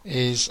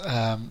is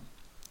one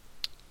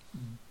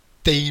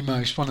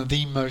of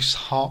the most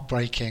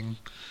heartbreaking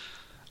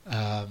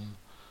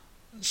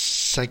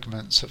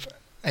segments of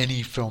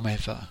any film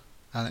ever,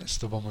 and it's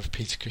the one with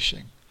Peter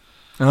Cushing.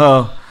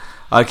 Oh,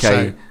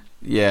 okay.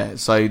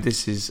 So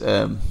this is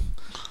I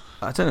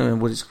don't know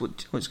what it's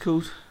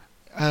called.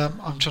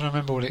 I'm trying to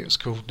remember what it was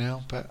called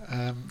now, but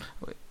I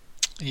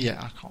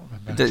can't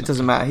remember. It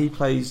doesn't matter. He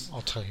plays.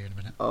 I'll tell you in a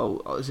minute. Oh,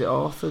 is it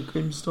Arthur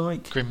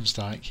Grimsdyke?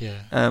 Grimsdyke,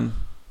 yeah.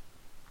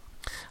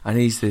 And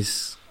he's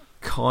this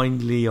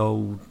kindly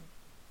old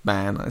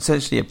man,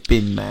 essentially a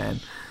bin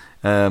man,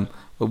 a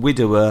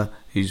widower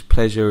whose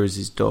pleasure is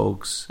his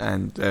dogs,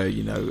 and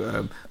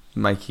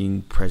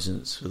making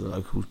presents for the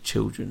local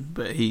children.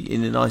 But he,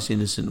 in a nice,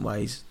 innocent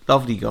way, he's a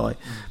lovely guy.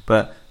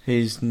 But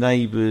his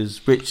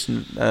neighbours, rich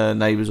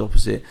neighbours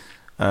opposite,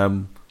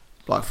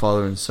 like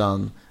father and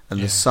son. And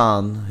the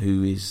son,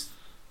 who is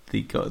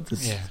the guy,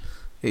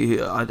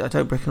 I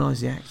don't recognise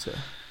the actor.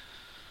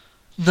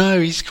 No,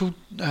 he's called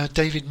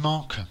David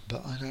Markham,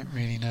 but I don't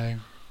really know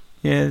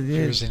if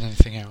he was in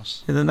anything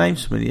else. Yeah, the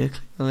name's familiar,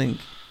 I think.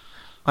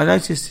 I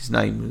noticed his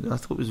name, I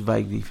thought it was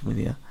vaguely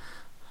familiar.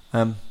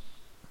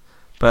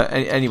 But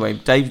anyway,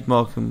 David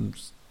Markham,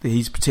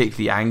 he's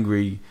particularly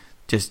angry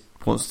just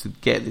wants to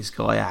get this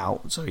guy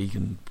out so he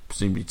can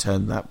presumably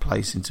turn that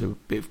place into a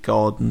bit of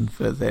garden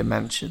for their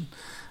mansion.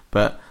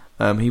 But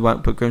he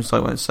won't. But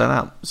Grimslight won't sell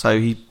out, so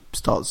he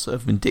starts a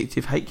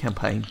vindictive hate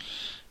campaign.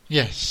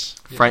 Yes,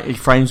 He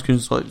frames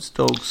Grimslight's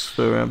dogs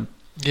for.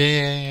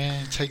 He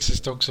takes his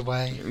dogs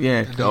away.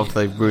 Yeah,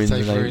 after they've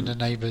ruined the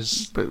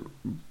neighbours'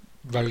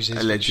 roses,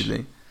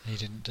 allegedly. He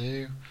didn't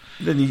do.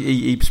 Then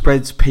he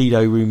spreads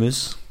pedo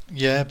rumours.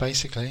 Yeah,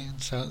 basically,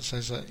 so it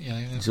says that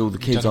all the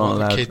kids aren't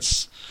allowed.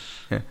 Kids,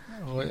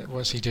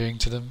 what's he doing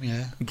to them?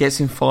 Yeah, it gets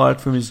him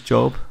fired from his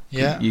job.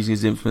 Yeah, using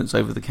his influence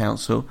over the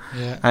council.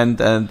 Yeah, and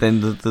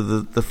then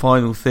the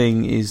final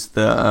thing is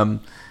that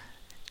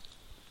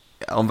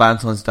on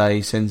Valentine's Day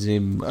he sends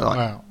him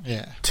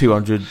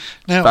 200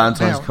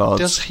 Valentine's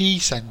cards. Does he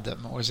send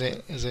them, or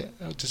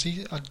does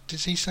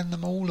he send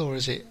them all, or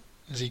has he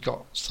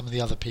got some of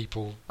the other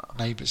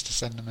neighbours to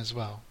send them as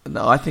well?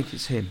 No, I think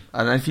it's him.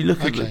 And if you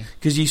look at them,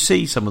 because you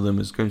see some of them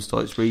as Grim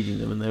starts reading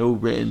them, and they're all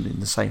written in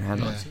the same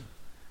handwriting.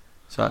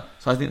 So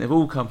I think they've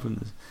all come from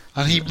this.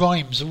 And he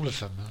rhymes all of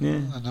them.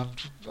 Yeah. And I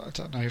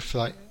don't know if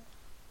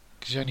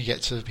because you only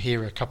get to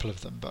hear a couple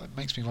of them, but it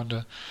makes me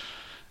wonder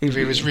if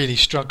he was really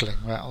struggling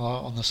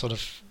on the sort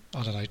of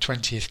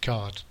 20th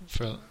card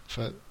for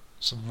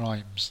some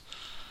rhymes.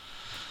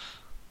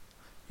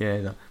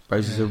 Yeah,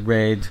 roses are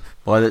red,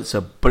 violets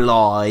are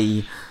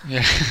bly.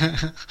 Yeah.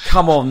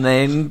 Come on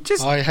then,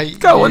 just I hate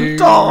go you. and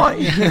die.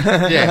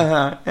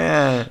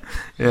 Yeah.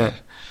 Yeah.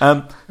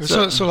 It's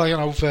sort of like an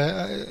old.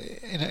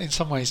 In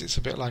some ways, it's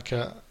a bit like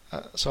a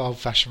sort of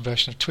old-fashioned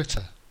version of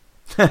Twitter.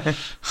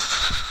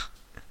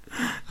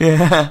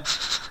 Yeah.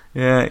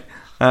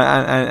 And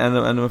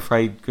I'm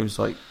afraid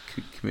Grimslight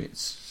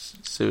commits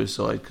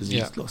suicide because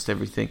he's lost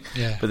everything.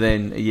 Yeah. But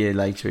then a year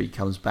later, he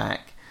comes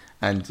back.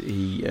 And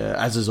he,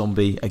 as a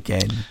zombie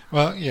again.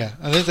 Well, yeah.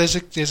 And there's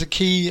a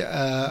key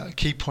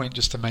point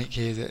just to make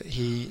here that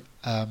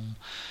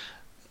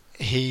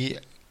he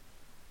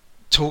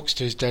talks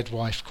to his dead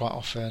wife quite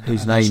often.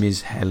 Whose name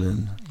is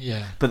Helen.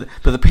 Yeah. But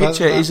the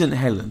picture isn't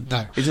Helen.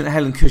 No. Isn't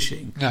Helen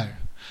Cushing. No.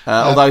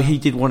 Although he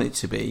did want it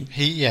to be.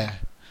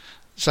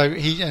 So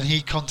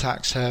he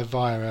contacts her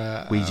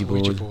via a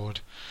Ouija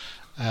board.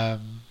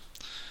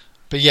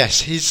 But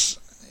yes,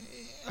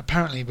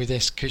 apparently with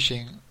this,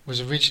 Cushing was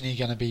originally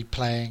going to be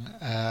playing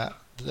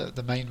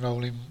the main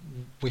role in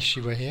Wish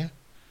You Were Here.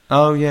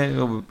 Oh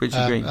yeah,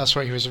 Richard Green. That's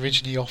what he was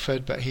originally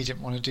offered, but he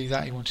didn't want to do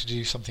that. He wanted to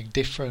do something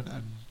different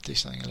and do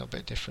something a little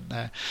bit different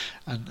there.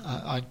 And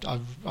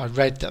I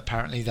read that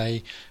apparently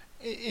they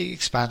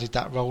expanded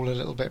that role a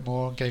little bit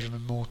more and gave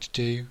him more to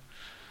do.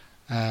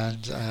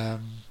 And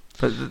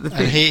but the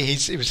thing,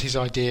 it was his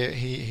idea.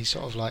 He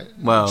sort of like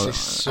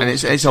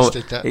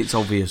it's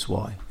obvious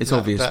why. It's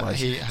obvious why.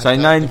 So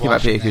know anything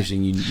about Peter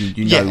Cushing,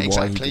 you know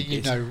why he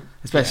did this.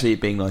 Especially it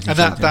being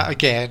 1970. And that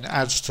again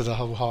adds to the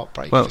whole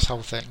heartbreak of this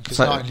whole thing, because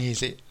not only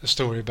is it a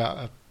story about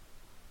a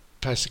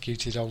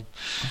persecuted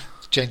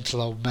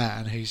gentle old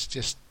man who's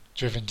just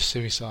driven to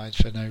suicide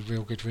for no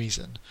real good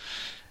reason,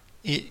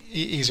 it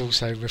is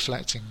also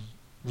reflecting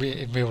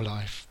in real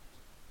life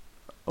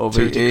of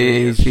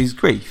his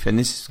grief, and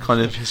this is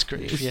kind of his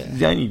grief.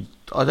 The only,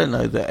 I don't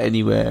know that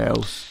anywhere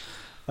else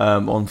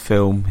on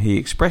film he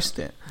expressed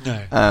it.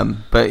 No,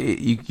 but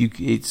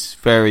it's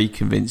very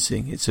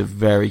convincing. It's a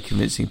very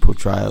convincing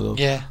portrayal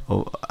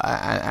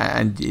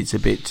and it's a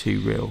bit too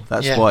real.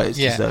 That's why it's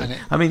deserved.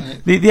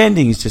 The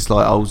ending is just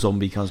like old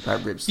zombie comes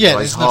back, rips the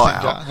guy's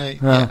heart out,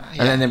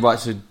 and then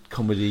writes a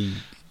comedy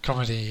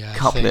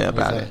couplet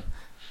about it.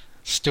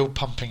 Still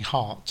pumping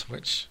heart,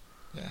 which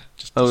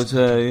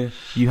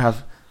you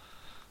have.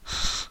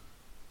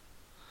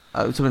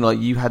 Something like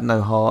you had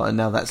no heart and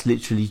now that's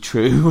literally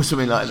true, or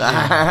something like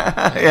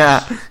that.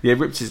 Yeah,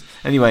 rips his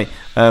anyway.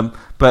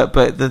 But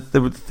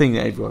the thing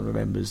that everyone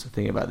remembers, the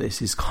thing about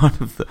this is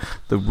kind of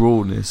the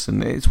rawness,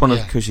 and it's one of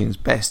Cushing's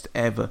best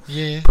ever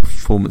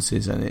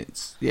performances, and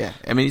it's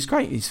it's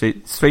great. It's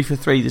 3 for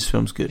 3. This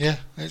film's good. Yeah,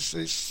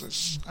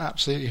 it's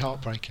absolutely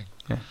heartbreaking.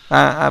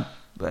 Yeah,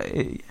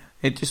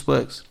 it just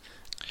works.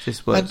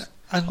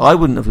 And I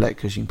wouldn't have let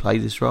Cushing play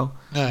this role.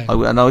 No,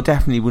 I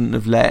definitely wouldn't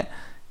have let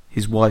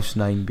his wife's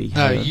name be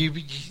Helen. No,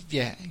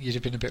 you'd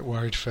have been a bit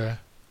worried for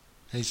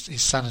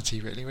his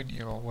sanity, really, wouldn't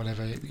you, or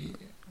whatever.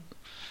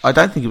 I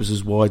don't think it was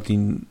as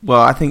widely.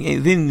 Well, I think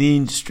within the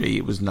industry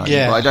it was known.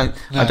 But I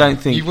don't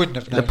think you wouldn't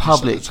have known the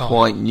public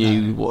quite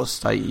knew what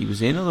state he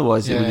was in.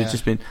 Otherwise, it would have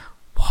just been,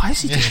 why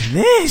is he doing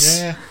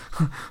this?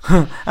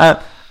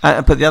 But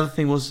the other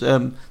thing was,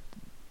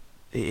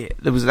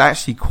 there was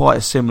actually quite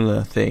a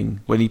similar thing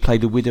when he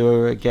played a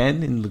widower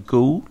again in The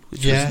Ghoul,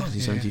 which was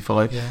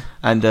 1975,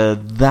 and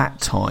that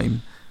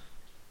time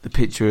the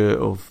picture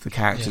of the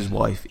character's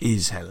wife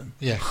is Helen.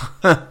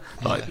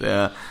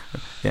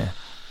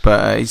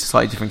 But it's a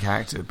slightly different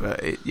character.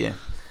 But and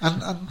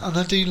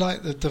I do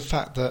like the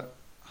fact that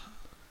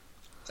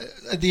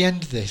at the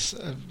end of this,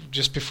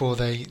 just before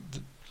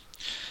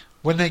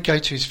when they go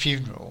to his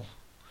funeral,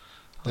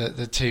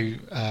 the two.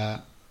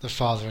 The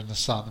father and the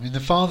son. I mean, the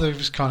father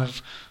was kind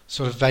of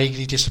sort of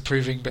vaguely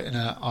disapproving, but in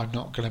a I'm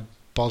not going to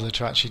bother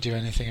to actually do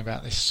anything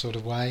about this sort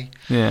of way.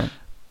 Yeah.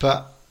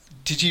 But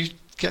did you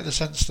get the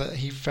sense that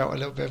he felt a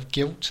little bit of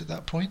guilt at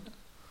that point?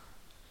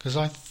 Because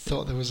I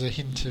thought there was a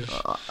hint of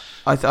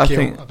I guilt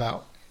think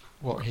about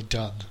what he'd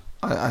done.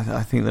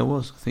 I think there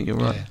was. I think you're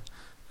right.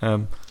 Yeah.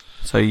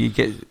 So you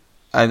get,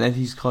 and then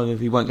he's kind of,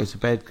 he won't go to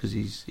bed because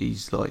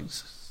he's like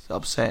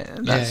upset.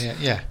 And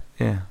yeah.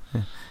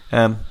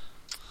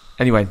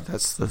 Anyway,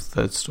 that's the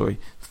third story.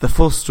 The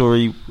fourth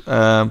story, is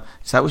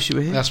that Wish You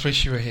Were Here? That's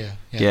Wish You Were Here.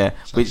 Yeah.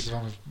 So this is the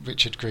one with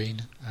Richard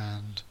Green,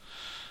 and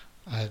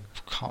I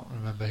can't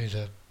remember who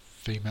the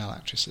female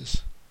actress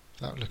is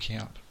without looking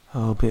up.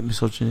 Oh, a bit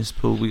misogynist,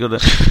 Paul. We got to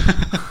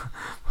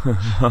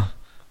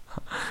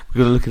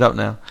look it up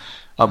now.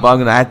 But I'm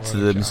going to add to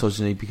the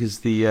misogyny because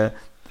the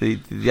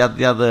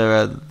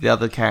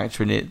other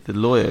character in it, the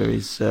lawyer,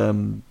 is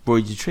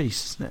Roy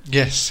Dutrice, isn't it?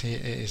 Yes,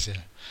 it is.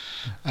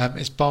 Yeah,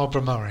 it's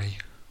Barbara Murray,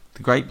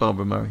 the great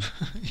Barbara Murray.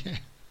 Yeah,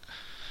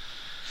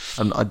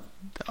 and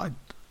I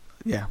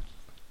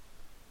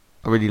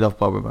really love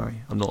Barbara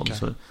Murray. I'm not on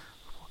sort of,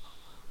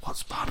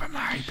 what's Barbara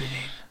Murray been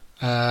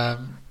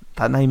in?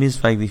 That name is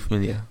vaguely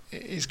familiar.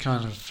 It is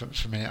kind of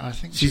familiar. I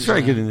think she's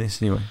very good in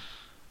this anyway.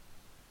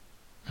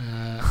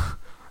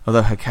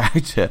 Although her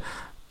character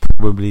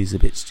probably is a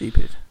bit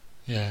stupid.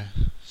 Yeah,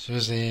 she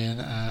was in,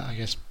 I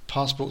guess,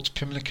 Passport to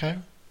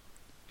Pimlico.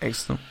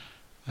 Excellent.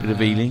 Bit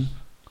of Ealing.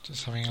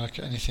 Just having a look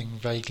at anything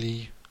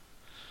vaguely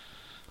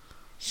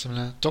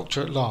similar.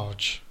 Doctor at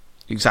Large.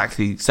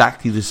 Exactly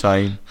the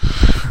same.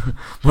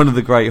 One of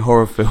the great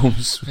horror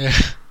films.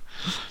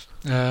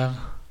 Yeah.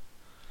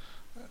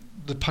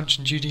 The Punch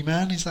and Judy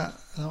Man, is that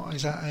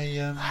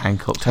a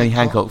Tony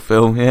Hancock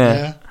film?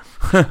 Yeah.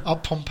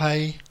 Up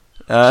Pompeii.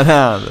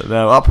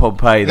 No, Up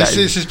Pompeii.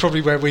 This is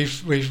probably where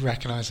we've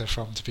recognised her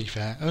from. To be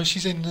fair,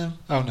 she's in.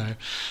 Oh no, I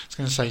was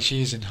going to say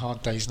she is in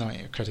Hard Day's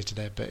Night, credited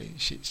there, but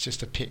it's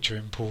just a picture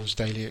in Paul's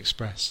Daily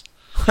Express.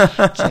 So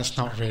it's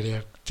not really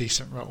a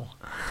decent role.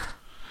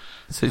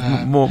 So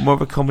it's more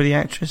of a comedy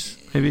actress,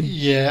 maybe.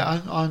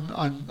 Yeah,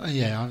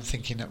 I'm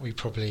thinking that we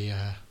probably.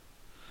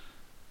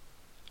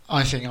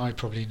 I think I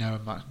probably know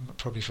her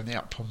probably from the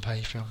Up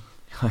Pompeii film.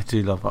 I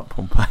do love Up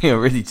Pompeii, I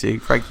really do.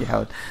 Frankie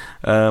Howard.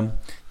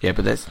 Yeah,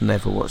 but let's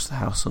never watch The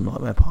House on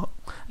Nightmare Park.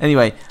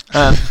 Anyway,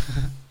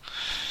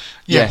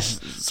 yes.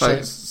 So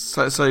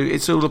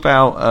it's all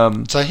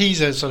about. So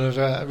he's a sort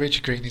of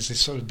Richard Green is this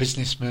sort of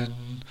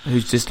businessman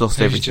who's just lost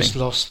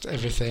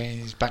everything.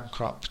 He's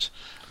bankrupt.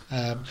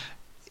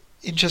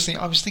 Interesting.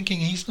 I was thinking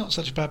he's not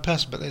such a bad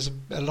person, but there's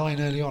a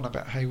line early on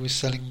about how he was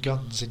selling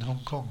guns in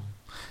Hong Kong.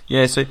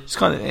 Yeah, so it's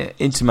kind of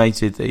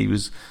intimated that he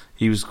was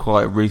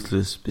quite a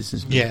ruthless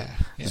businessman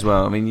as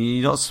well. I mean,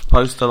 you're not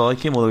supposed to like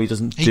him, although he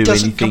doesn't do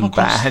anything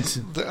bad.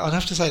 I'd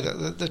have to say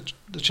that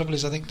the trouble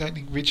is, I don't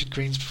think Richard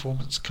Green's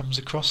performance comes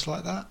across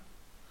like that.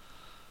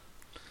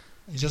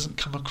 He doesn't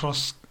come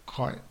across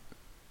quite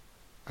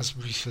as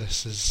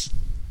ruthless as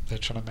they're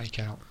trying to make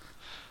out.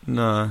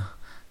 No.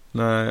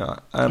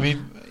 I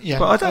mean, yeah,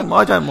 but I don't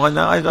mind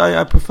that.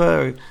 I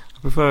prefer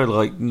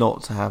like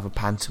not to have a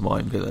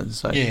pantomime villain.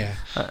 So yeah.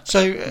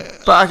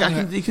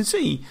 You can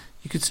see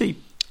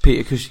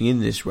Peter Cushing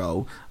in this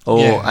role,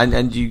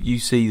 and you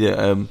see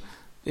that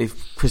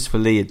if Christopher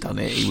Lee had done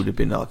it, he would have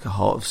been like a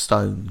Heart of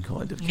Stone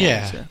kind of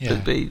character.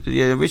 But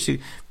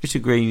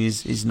Richard Green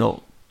is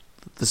not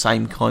the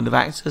same kind of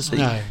actor. So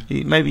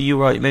maybe you're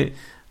right. Maybe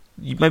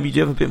you do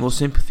have a bit more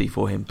sympathy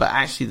for him, but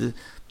actually,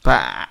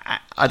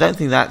 I don't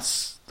think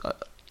that's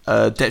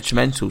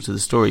detrimental to the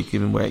story,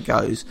 given where it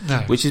goes. No.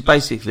 Which is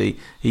basically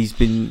he's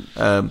been.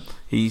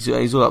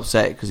 He's all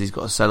upset because he's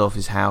got to sell off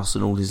his house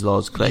and all his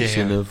large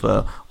collection of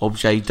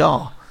objets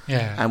d'art.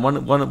 Yeah. And one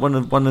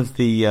of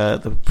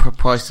the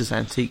priceless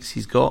antiques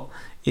he's got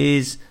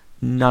is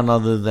none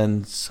other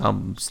than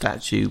some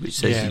statue which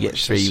says you get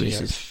 3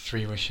 wishes.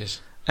 3 wishes.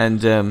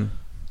 And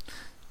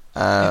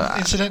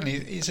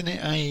incidentally, isn't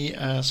it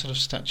a sort of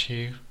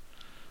statue?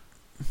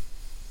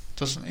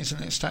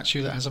 Isn't it a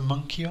statue that has a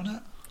monkey on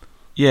it?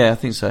 Yeah, I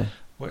think so.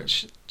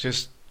 Which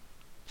just.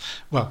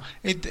 Well,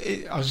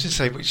 I was just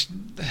say which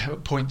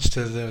points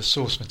to the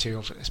source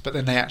material for this, but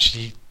then they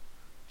actually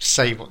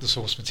say what the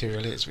source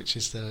material is, which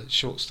is the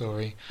short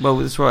story. Well,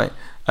 that's right,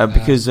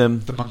 because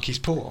the monkey's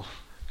paw.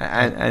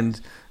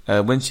 And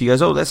when she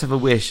goes, "Oh, let's have a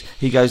wish,"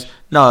 he goes,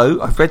 "No,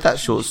 I've read that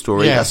short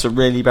story. Yeah. That's a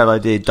really bad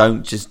idea.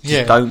 Don't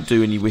don't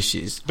do any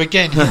wishes." But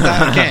again,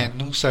 that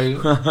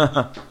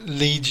also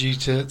leads you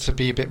to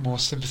be a bit more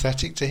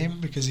sympathetic to him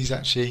because he's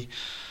actually.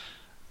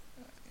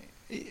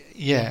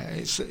 Yeah,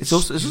 it's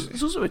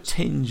also a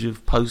tinge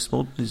of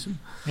postmodernism.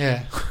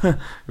 Yeah,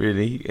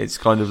 really, it's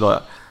kind of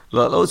like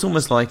it's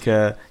almost like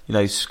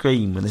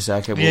Scream when they say,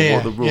 "Okay, well,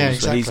 what are the rules?"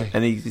 Yeah, exactly.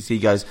 And he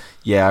goes,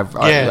 "I know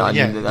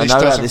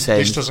how this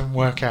ends. This doesn't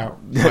work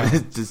out.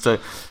 Well. So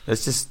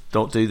let's just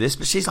not do this."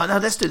 But she's like, "No,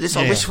 let's do this.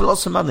 I wish for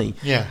lots of money."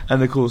 Yeah,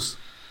 and of course,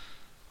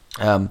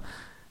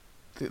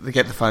 they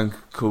get the phone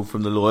call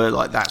from the lawyer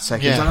like that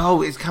second. Yeah. Like,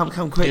 oh, it's come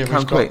quick,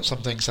 come quick. Got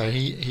something. So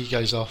he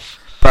goes off.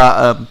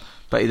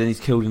 But then he's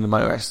killed in a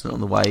motor accident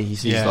on the way. He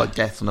sees like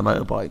death on a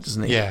motorbike,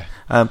 doesn't he? Yeah.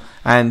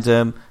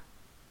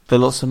 the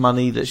lots of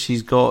money that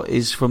she's got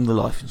is from the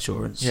life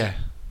insurance. Yeah.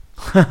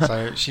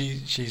 So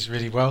she's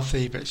really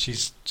wealthy, but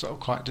she's sort of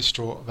quite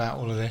distraught about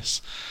all of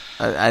this.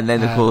 And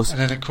then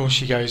of course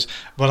she goes,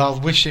 well,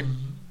 I'll wish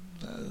him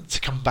to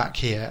come back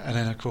here. And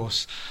then of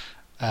course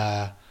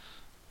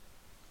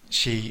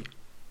she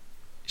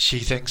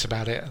thinks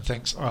about it and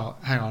thinks, well,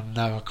 hang on,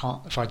 no, I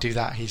can't. If I do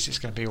that, he's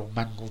just going to be all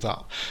mangled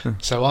up.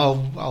 So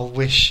I'll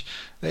wish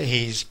that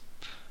he's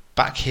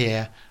back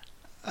here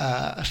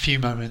a few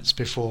moments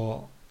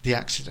before the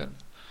accident.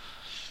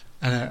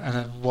 And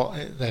then what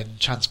it then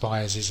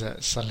transpires is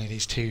that suddenly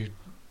these two,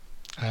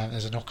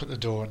 there's a knock at the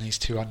door, and these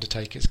two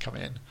undertakers come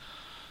in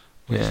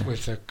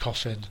with the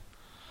coffin.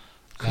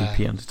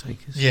 Creepy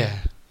undertakers.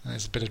 Yeah,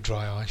 there's a bit of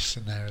dry ice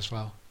in there as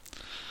well.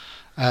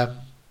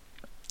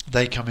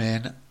 They come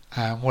in,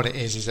 and what it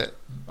is that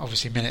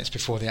obviously minutes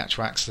before the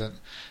actual accident,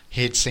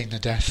 he had seen the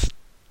death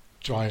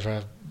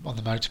driver on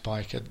the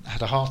motorbike and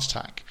had a heart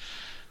attack.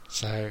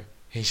 So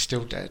he's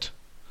still dead.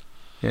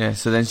 Yeah,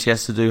 so then she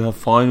has to do her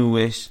final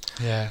wish.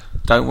 Yeah.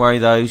 Don't worry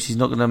though, she's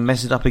not going to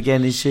mess it up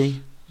again, is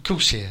she? Of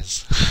course she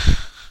is.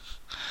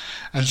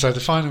 And so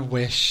the final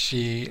wish,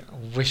 she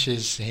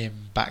wishes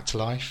him back to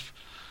life,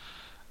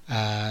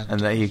 and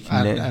that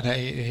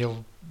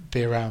he'll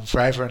be around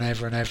forever and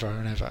ever and ever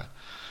and ever.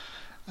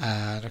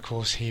 And of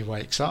course he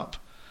wakes up,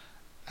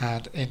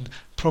 and in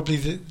probably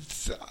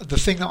the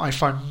thing that I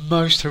find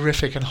most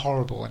horrific and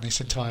horrible in this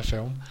entire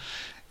film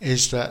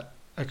is that,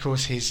 of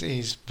course,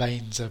 his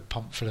veins are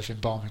pumped full of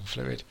embalming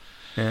fluid.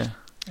 Yeah.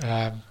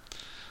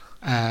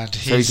 And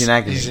so he's in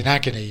agony. He's in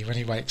agony when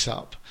he wakes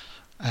up.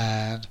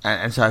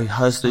 And so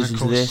her solution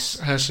to this?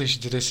 Her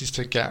solution to this is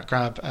to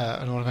grab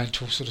an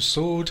ornamental sort of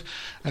sword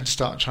and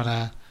start trying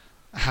to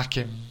hack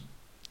him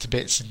to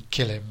bits and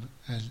kill him.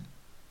 And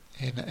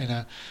in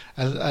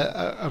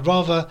a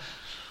rather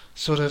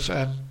sort of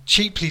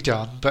cheaply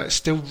done, but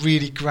still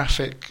really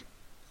graphic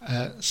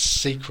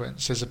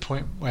sequence. There's a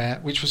point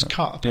which was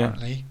cut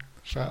apparently.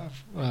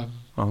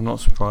 I'm not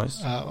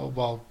surprised.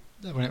 Well,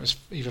 when it was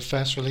either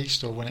first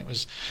released or when it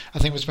was, I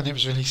think it was when it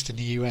was released in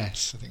the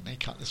US. I think they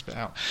cut this bit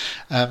out.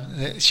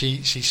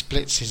 She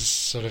splits his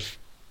sort of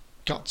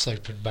guts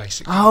open,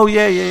 basically. Oh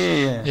yeah.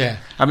 Yeah.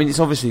 I mean, it's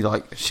obviously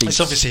like it's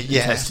obviously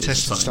tested and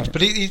stuff,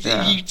 but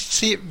you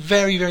see it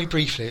very, very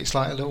briefly. It's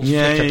like a little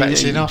flicker, but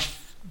it's enough.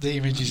 The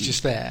image is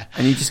just there,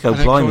 and you just go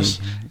blimey.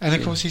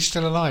 Of course, he's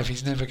still alive.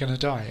 He's never going to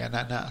die, and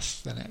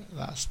that's the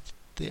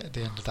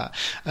end of that.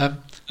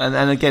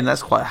 And again,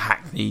 that's quite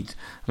hackneyed.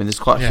 I mean, there's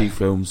quite a few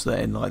films that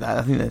end like that.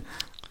 I think that.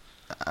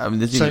 I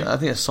mean, I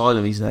think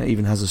Asylum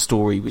even has a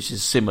story which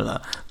is similar,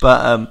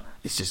 but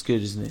it's just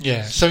good, isn't it?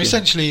 Yeah. So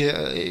essentially,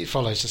 it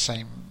follows the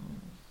same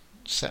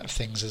set of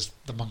things as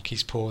The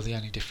Monkey's Paw. The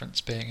only difference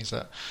being is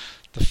that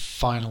the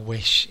final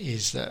wish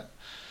is that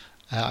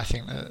I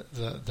think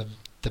that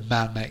the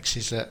man makes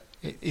is that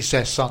it's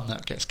their son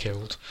that gets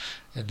killed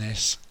in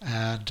this,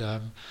 and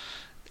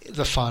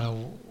the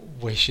final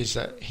wish is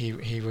that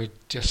he would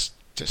just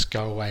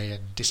go away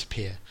and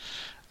disappear,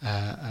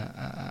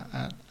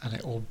 and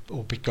it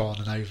all be gone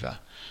and over,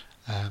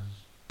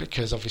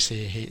 because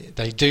obviously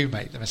they do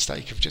make the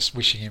mistake of just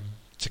wishing him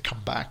to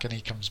come back, and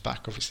he comes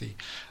back obviously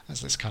as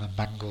this kind of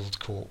mangled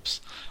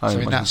corpse. So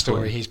in that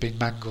story, he's been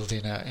mangled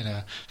in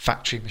a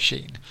factory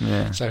machine.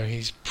 Yeah. So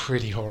he's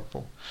pretty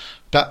horrible.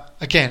 But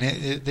again,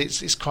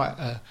 it's quite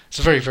it's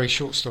a very, very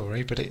short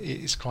story, but it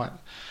is quite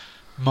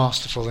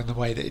masterful in the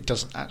way that it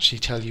doesn't actually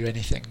tell you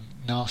anything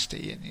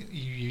nasty, and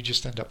you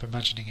just end up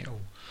imagining it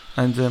all.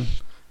 And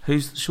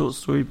who's the short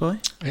story by?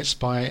 It's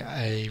by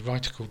a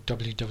writer called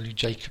W.W.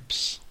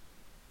 Jacobs.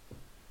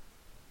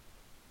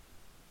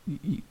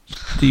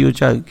 Do you a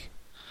joke?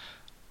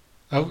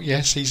 Oh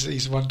yes,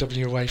 he's one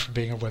W away from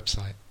being a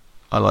website.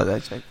 I like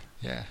that joke.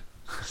 Yeah,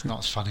 it's not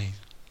as funny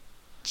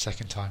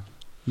second time.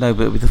 No,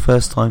 but with the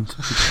first time to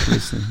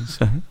listening.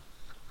 So.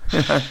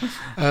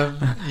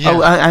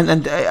 Oh,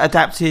 and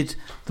adapted.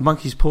 The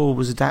Monkey's Paw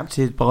was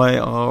adapted by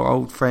our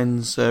old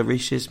friends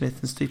Reece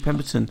Shearsmith and Steve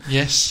Pemberton.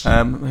 Yes.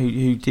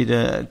 Who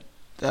did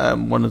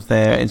one of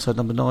their Inside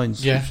Number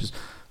 9s, which was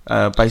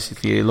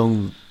basically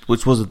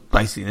which was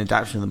basically an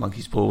adaptation of The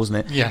Monkey's Paw,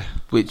 wasn't it? Yeah.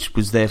 Which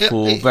was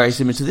therefore very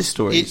similar to this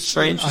story. It's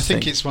very interesting. I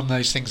think it's one of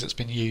those things that's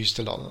been used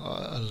a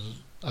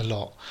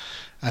lot,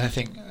 and I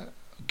think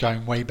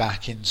going way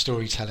back in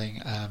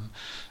storytelling,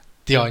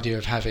 the idea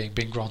of having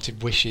been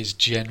granted wishes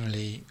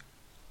generally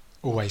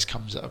always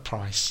comes at a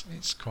price.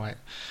 It's quite.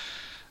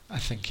 I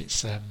think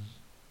it's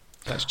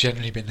that's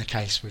generally been the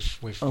case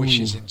with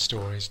wishes in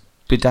stories.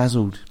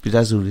 Bedazzled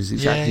is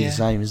exactly the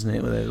same, isn't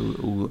it? But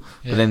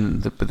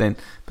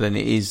then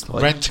it is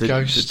like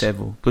the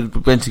devil.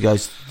 But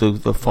Rent-A-Ghost,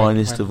 the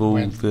finest of all.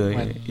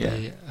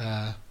 The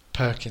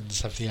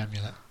Perkins have the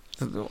amulet.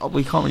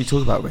 We can't really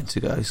talk about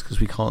Rent-A-Ghost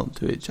because we can't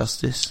do it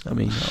justice. I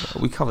mean,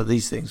 we cover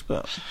these things,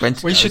 but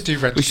Rent-A-Ghost. We should do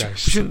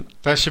Rent-A-Ghost.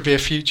 That should be a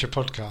future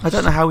podcast. I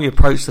don't know how we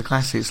approach the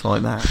classics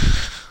like that.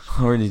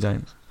 I really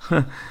don't.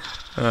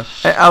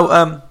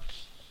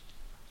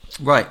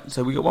 Right,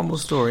 so we got one more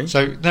story.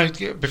 So no,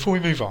 before we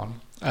move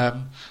on,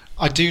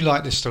 I do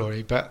like this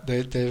story, but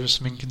there are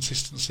some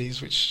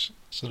inconsistencies which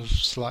sort of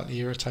slightly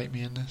irritate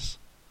me in this.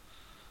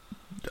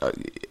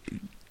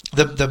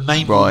 The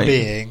main one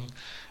being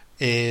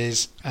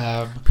is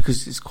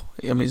because it's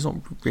quite, I mean, it's not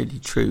really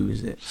true,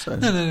 is it? So.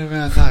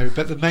 No.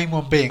 But the main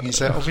one being is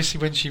that obviously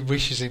when she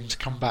wishes him to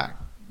come back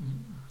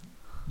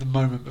the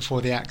moment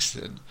before the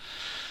accident,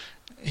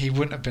 he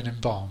wouldn't have been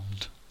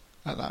embalmed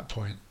at that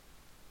point,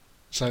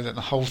 so that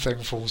the whole thing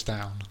falls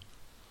down.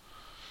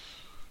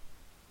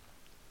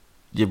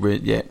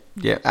 Yeah,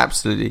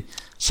 absolutely.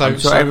 So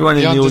everyone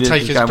the in the audience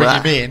Undertaker's is bring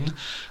going, him in,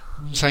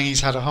 saying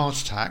he's had a heart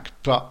attack,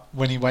 but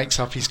when he wakes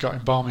up, he's got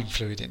embalming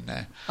fluid in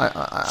there.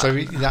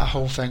 That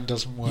whole thing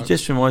doesn't work. It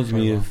just reminds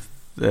me of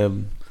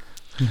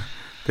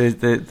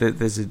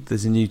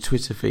there's a new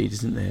Twitter feed,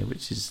 isn't there,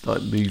 which is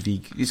like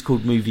it's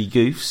called Movie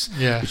Goofs,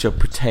 which are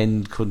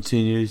pretend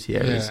continuity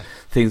errors.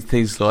 Yeah.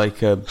 Things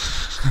like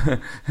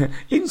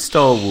in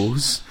Star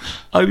Wars,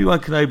 Obi-Wan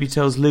Kenobi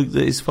tells Luke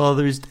that his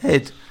father is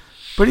dead,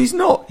 but he's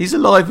not. He's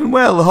alive and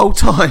well the whole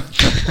time.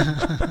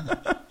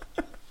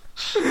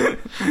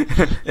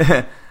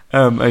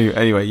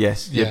 Anyway,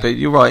 yes, but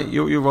you're right.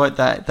 You're right.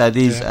 That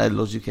is a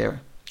logic error.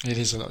 It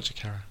is a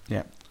logic error.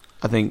 Yeah,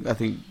 I think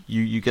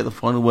you get the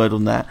final word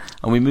on that,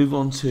 and we move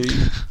on to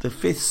the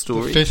fifth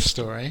story. The fifth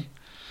story,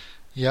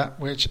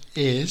 which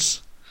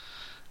is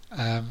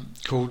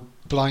called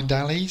Blind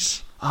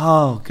Alleys.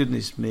 Oh,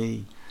 goodness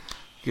me,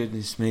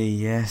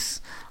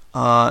 yes.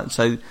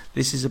 So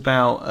this is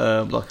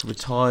about like a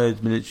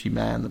retired military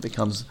man that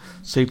becomes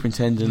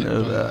superintendent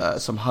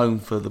of some home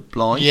for the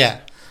blind. Yeah.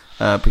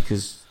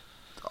 Because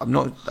I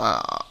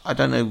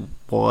don't know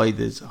why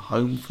there's a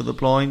home for the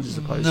blind, I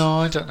suppose. No,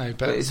 I don't know,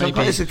 but it's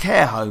a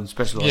care home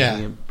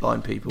specialising in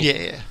blind people.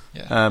 Yeah.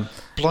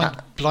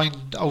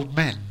 Blind old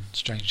men.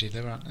 Strangely,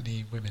 there aren't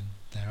any women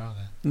there, are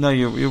there? No,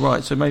 you're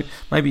right. So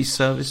maybe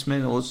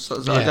servicemen or I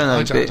don't know.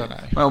 I don't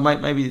know. Well,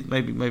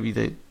 maybe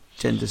they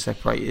gender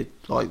separated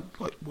like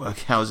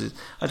workhouses.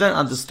 I don't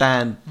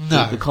understand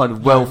the kind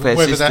of welfare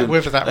system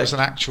whether that was an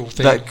actual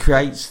thing that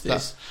creates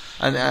this,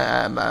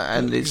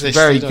 and it's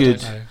very good.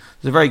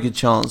 There's a very good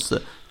chance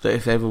that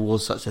if ever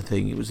was such a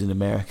thing, it was in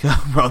America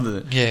rather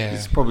than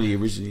it's probably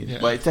originally.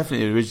 Well, it's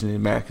definitely originally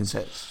an American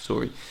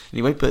story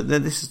anyway. But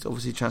then this is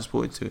obviously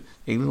transported to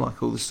England,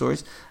 like all the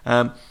stories.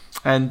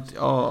 And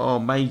our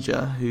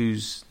major,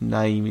 whose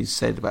name is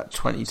said about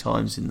 20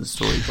 times in the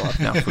story, but I've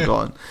now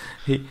forgotten.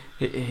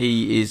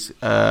 He is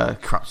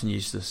corrupt and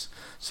useless.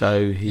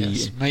 So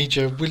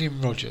Major William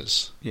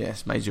Rogers.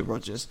 Yes, Major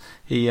Rogers.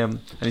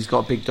 And he's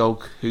got a big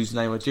dog whose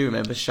name I do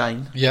remember,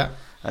 Shane. Yeah.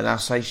 An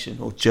Alsatian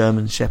or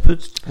German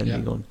Shepherd,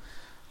 depending on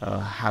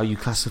how you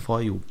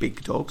classify your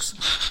big dogs.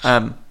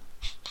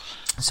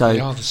 So they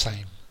are the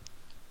same.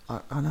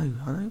 I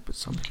know, but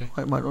some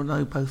people might not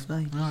know both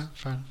names. Right,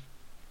 fair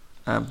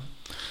enough.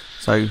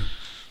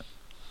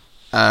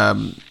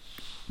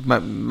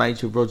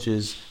 Major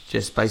Rogers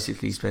just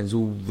basically spends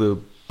all the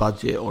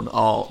budget on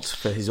art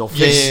for his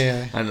office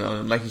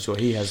and making sure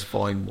he has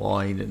fine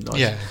wine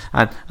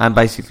and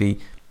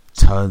basically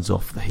turns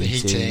off the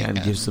heating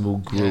and gives them all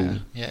gruel.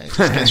 Just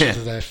gets rid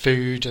of their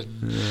food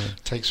and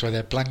takes away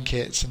their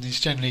blankets, and he's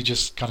generally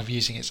just kind of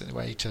using it as a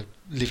way to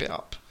live it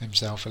up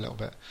himself a little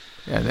bit.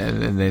 And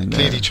then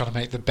clearly trying to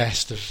make the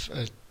best of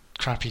a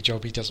crappy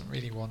job he doesn't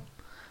really want.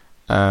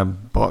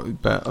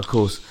 But of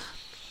course,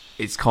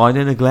 it's kind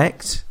of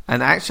neglect,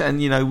 and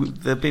actually,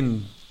 there've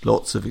been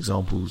lots of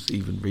examples,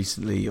 even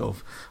recently,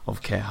 of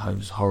care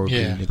homes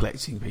horribly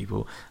neglecting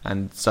people,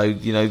 and so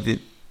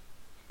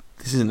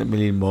this isn't a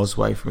million miles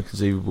away from a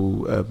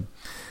conceivable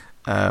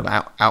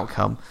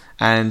outcome,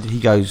 and he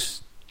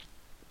goes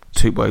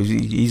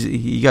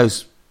he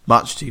goes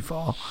much too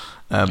far.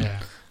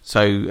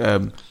 So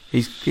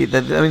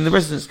the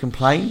residents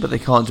complain, but they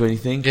can't do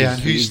anything. Yeah,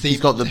 and he's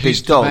got the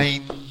big dog. The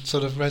main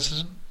sort of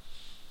resident?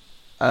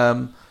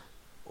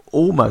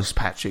 Almost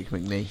Patrick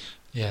McNee.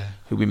 Yeah,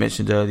 who we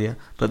mentioned earlier,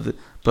 but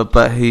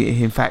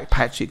he in fact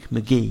Patrick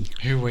McGee,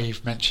 who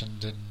we've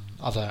mentioned in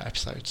other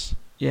episodes.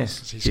 Yes,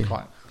 because he's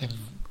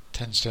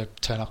tends to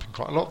turn up in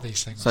quite a lot of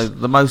these things. So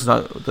the most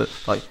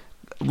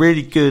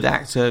really good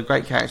actor,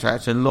 great character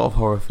actor in a lot of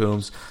horror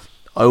films.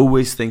 I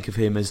always think of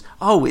him as,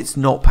 it's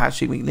not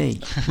Patrick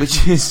McNee,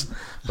 which is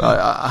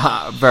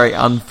very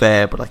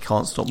unfair, but I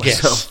can't stop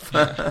myself.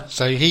 Yes.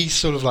 So he's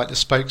sort of like the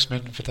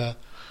spokesman for the.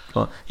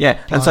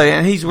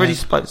 And he's already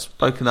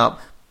spoken up,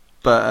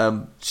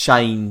 but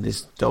Shane,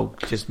 this dog,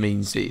 just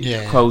means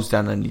it quells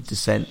down any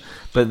dissent.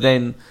 But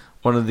then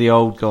one of the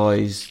old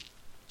guys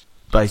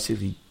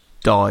basically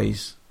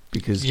dies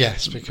because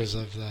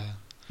of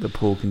the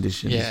poor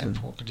conditions. Yeah,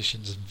 poor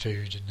conditions and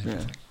food and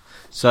everything. Yeah.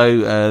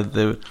 So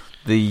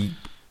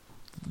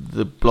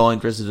the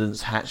blind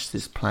residents hatch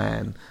this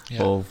plan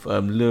of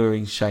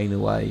luring Shane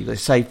away. They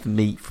save the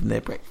meat from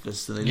their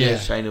breakfast and they lure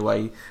Shane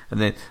away,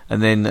 and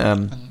then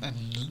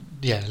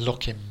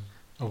lock him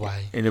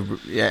away.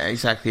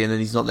 Exactly. And then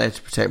he's not there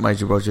to protect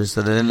Major Rogers.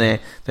 So they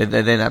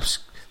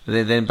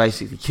then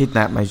basically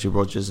kidnap Major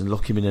Rogers and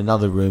lock him in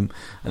another room,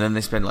 and then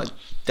they spend like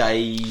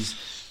days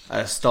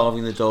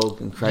starving the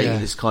dog and creating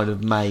this kind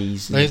of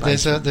maze.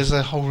 There's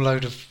a whole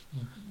load of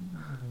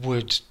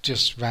wood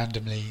just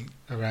randomly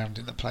around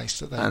in the place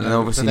that they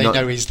know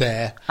is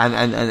there,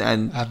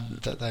 and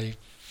that they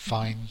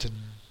find, and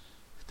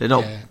they're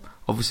not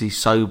obviously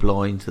so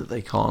blind that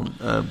they can't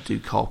do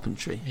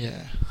carpentry.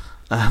 Yeah.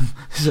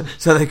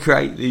 So they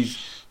create these.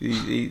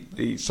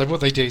 So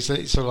what they do is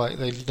they sort of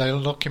like they'll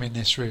lock him in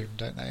this room,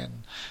 don't they?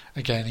 And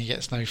again, he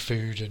gets no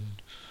food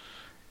and.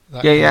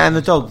 And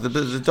the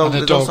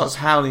dog starts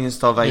howling in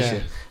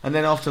starvation, and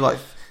then after they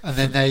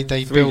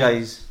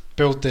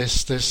build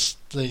this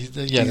they put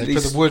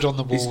the wood on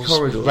the walls,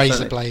 corridors,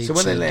 razor blades. So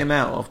when they let him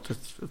out after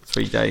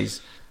 3 days,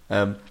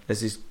 there's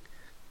this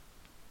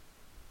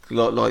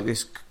like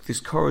this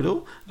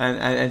corridor,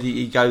 and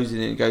he goes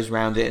in and it goes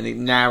round it, and it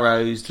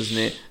narrows, doesn't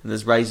it? And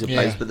there's razor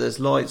blades, but there's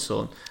lights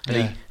on,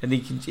 and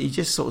he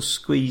just sort of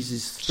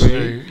squeezes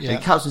through. He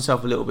cuts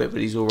himself a little bit,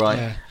 but he's all right.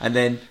 Yeah. And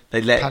then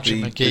they let Patrick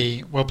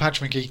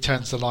McGee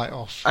turns the light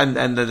off, and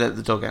they let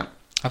the dog out.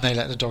 And they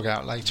let the dog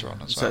out later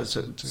on as well.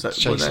 So it's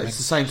the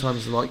same time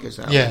as the light goes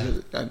out. Yeah.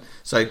 And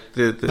so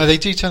no, they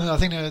do turn. I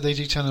think they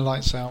do turn the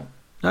lights out.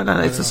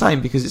 No, it's the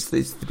same, because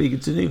it's the big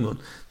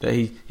Denouement that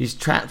he's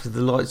trapped with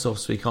the lights off,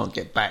 so he can't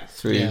get back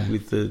through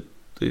with the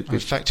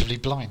effectively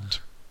blind.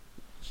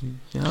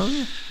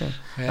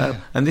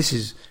 And this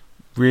is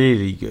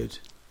really good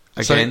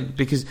again,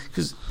 because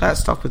that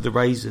stuff with the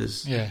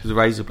razors, the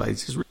razor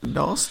blades, is really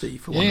nasty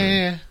for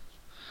one.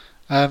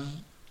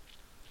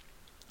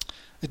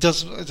 It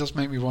does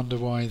make me wonder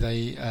why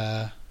they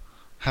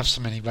have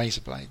so many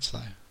razor blades, though.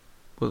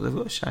 Well, they've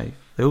got to shave.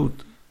 They all.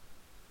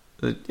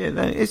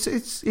 It's.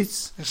 It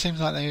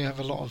seems like they have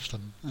a lot of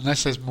them,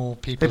 unless there's more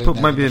people in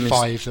there than the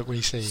 5 that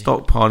we see.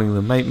 Stockpiling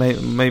them.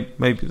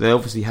 Maybe they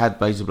obviously had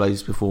razor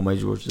blades before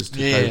Major Rogers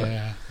took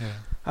over.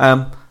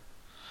 But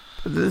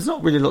there's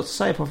not really a lot to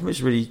say apart from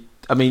it's really.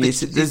 I mean,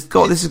 this has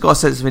got a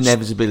sense of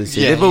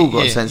inevitability. They've all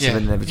got a sense of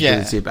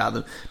inevitability about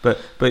them. But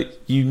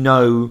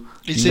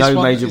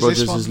Major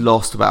Rogers has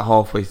lost about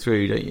halfway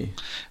through, don't you?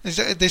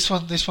 This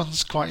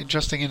one's quite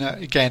interesting in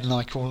that, again,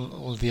 like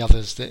all the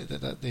others,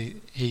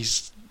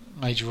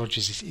 Major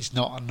Rogers is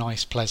not a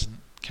nice, pleasant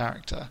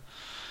character.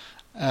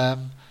 But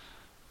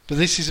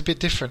this is a bit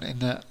different in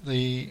that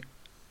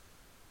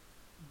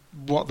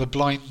what the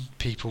blind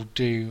people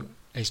do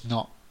is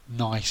not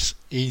nice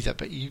either.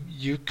 But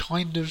you're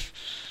kind of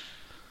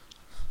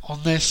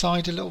on their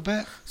side a little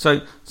bit.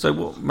 So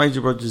what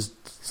Major Rogers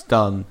has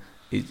done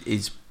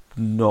is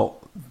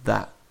not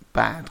that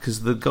bad,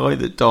 because the guy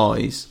that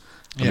dies,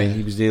 I mean,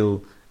 he was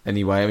ill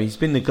anyway. I mean, he's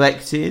been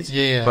neglected,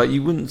 but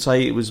you wouldn't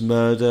say it was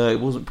murder. It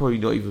wasn't probably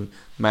not even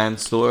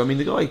manslaughter. I mean,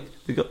 the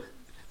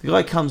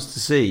guy comes to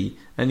see,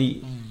 and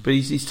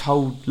he's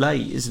told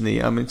late, isn't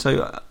he? I mean,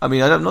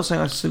 I'm not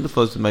saying I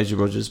sympathise with Major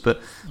Rogers,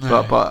 but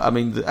I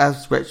mean,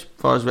 as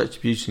far as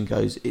retribution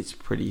goes, it's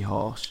pretty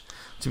harsh.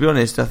 To be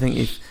honest, I think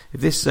if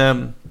this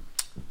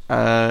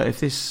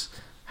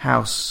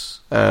house,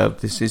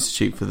 this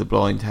Institute for the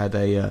Blind, had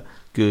a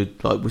good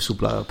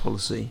whistleblower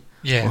policy,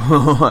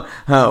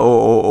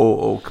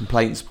 or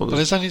complaints policy.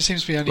 Well, it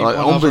seems to be only like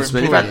one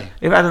ombudsman. Other employee.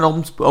 If it had an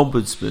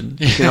ombudsman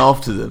looking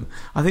after them,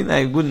 I think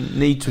they wouldn't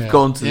need to have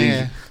gone to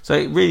these. So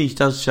it really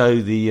does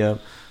show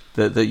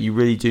that you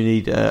really do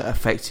need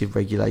effective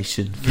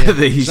regulation for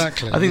these.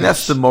 Exactly, I think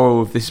that's the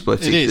moral of this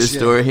particular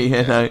story.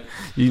 You know,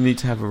 you need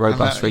to have a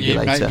robust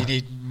regulator you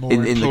need more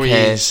in the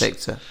care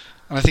sector.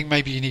 And I think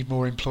maybe you need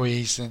more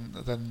employees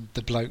than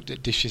the bloke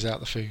that dishes out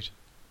the food.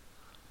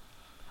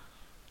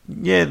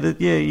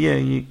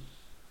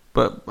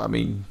 But I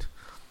mean,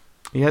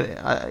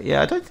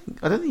 I don't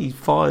think he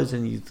fires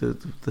any of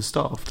the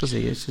staff, does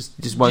he? It's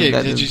just won't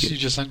let them. You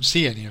just don't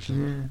see any of them.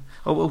 Yeah.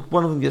 Oh well,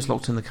 one of them gets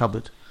locked in the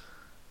cupboard.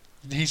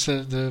 He's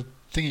the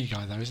thingy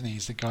guy, though, isn't he?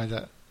 He's the guy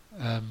that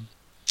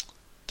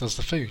does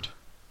the food.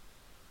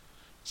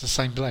 It's the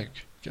same bloke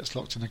gets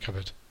locked in the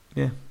cupboard.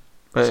 Yeah,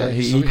 but so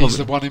he's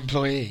the one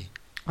employee.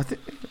 I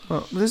think.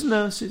 Well, there's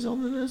nurses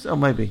on the nurse. Oh,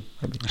 maybe.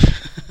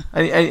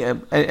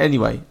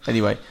 Anyway,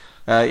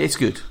 it's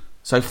good.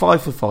 So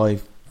 5 for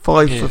 5,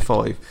 5 for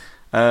 5.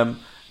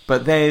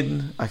 But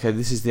then, okay,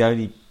 this is the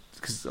only,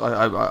 because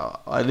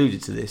I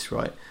alluded to this,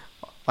 right?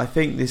 I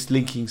think this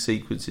linking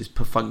sequence is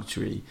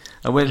perfunctory,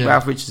 and when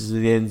Ralph Richards at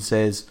the end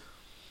says,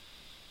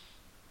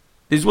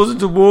 "This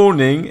wasn't a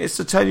warning; it's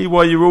to tell you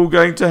why you're all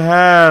going to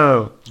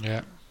hell."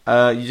 Yeah.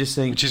 You just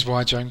think, which is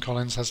why Joan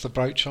Collins has the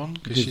brooch on,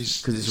 because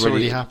it's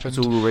already happened.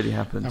 It's all already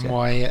happened, and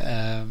why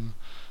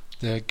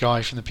the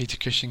guy from the Peter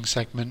Cushing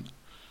segment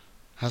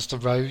has the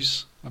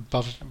rose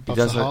above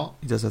the heart.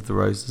 He does have the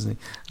rose, doesn't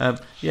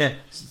he?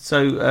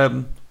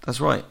 So that's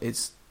right.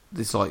 It's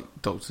like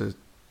Dr.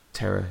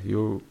 Terror.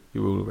 You're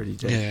already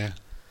dead.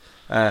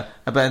 Yeah.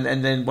 But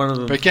then one of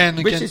them. But again,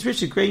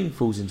 Richard Green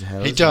falls into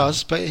hell. He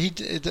does, but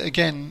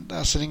again,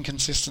 that's an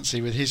inconsistency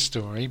with his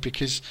story,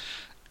 because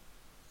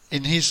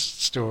in his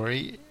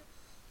story,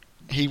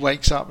 he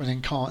wakes up and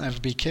then can't ever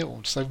be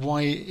killed. So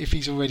why, if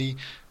he's already,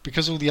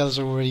 because all the others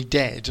are already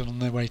dead and on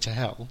their way to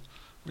hell,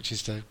 which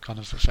is the kind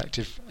of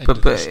effective end but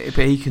of this.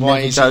 but he can Why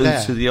never is he go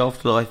there? to the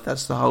afterlife.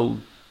 That's the whole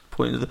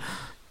point of the.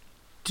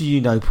 Do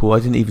you know, Paul? I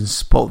didn't even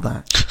spot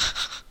that.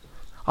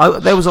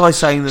 There was I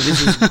saying that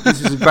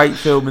this is a great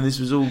film and this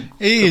was all.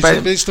 It is.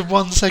 It's the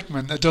one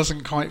segment that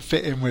doesn't quite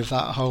fit in with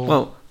that whole.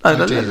 Well,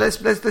 no, idea. let's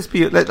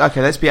be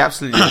let's be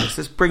absolutely honest.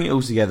 Let's bring it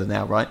all together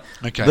now, right?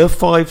 Okay. The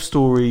 5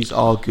 stories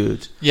are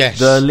good. Yes.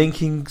 The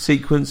linking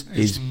sequence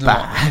is not.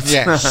 bad.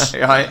 Yes.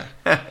 Right.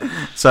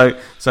 So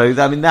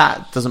I mean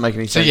that doesn't make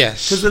any sense.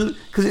 yes.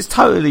 Because it's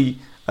totally.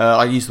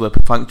 I use the word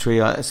perfunctory.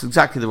 It's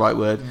exactly the right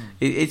word.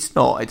 It's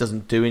not. It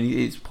doesn't do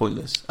any. It's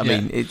pointless. I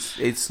mean,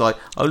 it's like,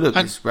 oh look,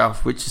 it's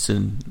Ralph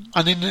Richardson.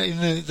 And in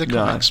the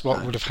comics,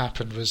 what would have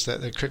happened was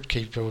that the Crypt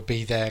Keeper would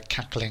be there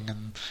cackling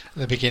and at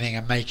the beginning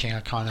and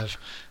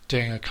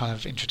doing a kind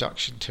of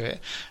introduction to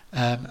it,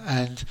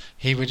 and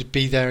he would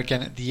be there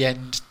again at the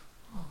end,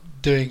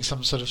 doing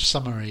some sort of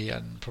summary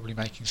and probably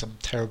making some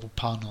terrible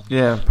pun on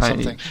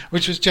something,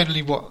 which was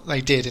generally what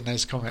they did in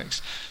those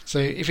comics. So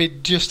if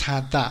it just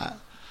had that.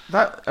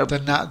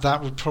 Then that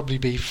would probably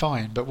be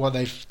fine, but what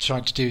they've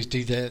tried to do is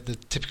do the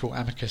typical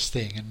Amicus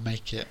thing and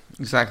make it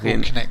exactly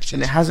all connected.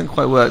 And it hasn't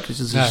quite worked, which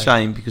is a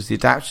shame because the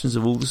adaptations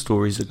of all the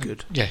stories are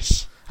good.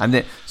 Yes,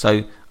 and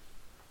so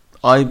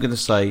I'm going to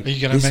say. Are you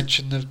going to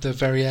mention the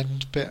very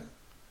end bit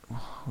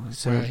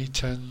where he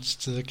turns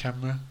to the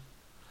camera?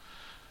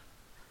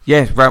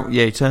 Yeah,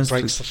 he turns.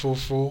 Breaks the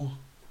 4-4.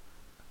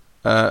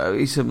 Does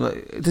he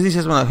say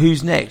something like,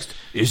 "Who's next?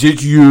 Is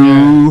it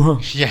you?"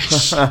 Yeah.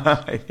 Yes.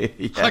 Yeah.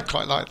 I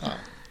quite like that.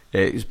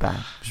 Yeah, it was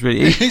bad.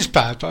 It is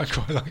bad, but I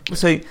quite like it.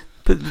 So,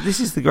 but this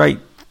is the great.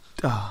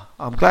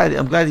 I'm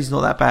glad he's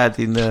not that bad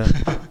in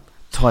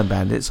Time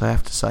Bandits. I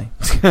have to say.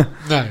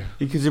 No,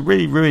 because it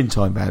really ruined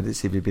Time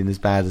Bandits if he'd been as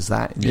bad as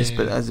that in this.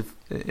 But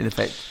in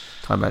effect,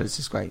 Time Bandits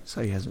is great,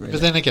 so he hasn't really.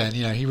 But then again,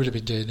 he would have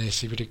been doing this.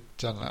 He would have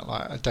done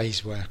like a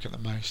day's work at the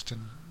most,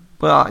 and.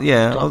 Well,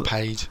 yeah, got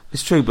paid.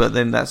 It's true, but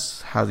then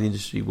that's how the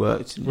industry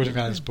works. Would have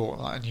gone bought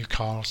like a new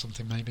car or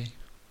something, maybe.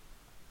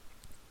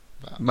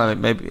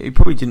 Maybe he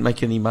probably didn't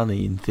make any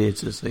money in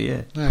theatres, so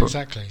yeah. No,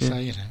 exactly.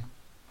 Yeah. So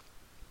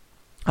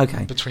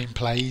okay. Between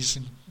plays,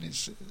 and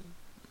it's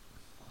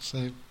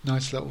a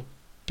nice little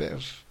bit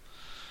of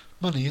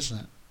money, isn't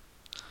it?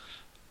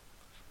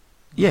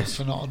 Yes.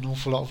 For not an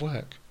awful lot of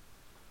work.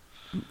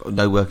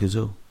 No work at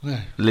all. No.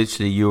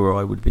 Literally, you or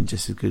I would have been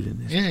just as good in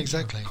this. Yeah,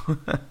 exactly.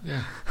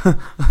 Yeah.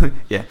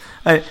 Yeah.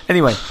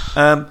 Anyway,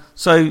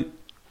 so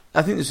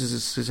I think this was a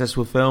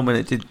successful film, and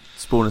it did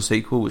spawn a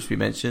sequel, which we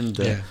mentioned,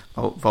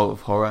 Vault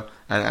of Horror,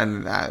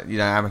 and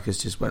Amicus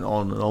just went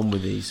on and on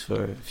with these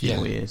for a few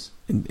more years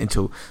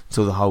until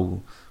the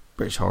whole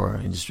British horror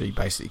industry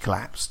basically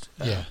collapsed.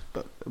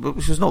 But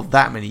which was not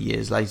that many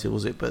years later,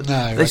 was it? But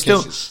no, they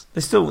still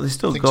things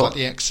got like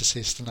The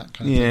Exorcist and that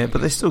kind of thing. Yeah,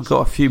 but they still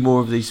got a few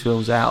more of these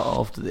films out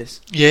after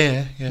this.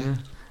 Yeah.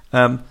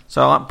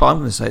 So I'm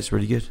going to say it's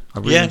really good. I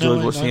really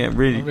enjoyed watching it.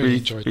 Really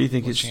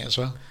think it's it as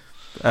well.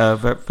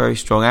 Very, very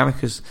strong.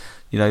 Amicus,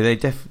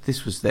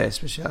 this was their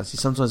speciality.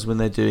 Sometimes when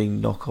they're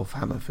doing knockoff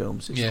Hammer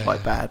films, it's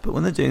quite bad. But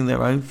when they're doing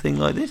their own thing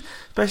like this,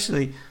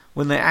 especially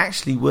when they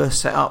actually were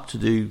set up to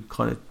do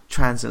kind of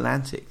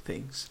transatlantic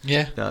things,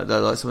 they're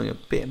like something a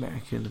bit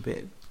American, a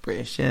bit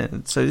British. Yeah,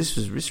 and so this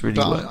really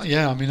worked.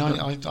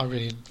 I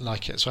really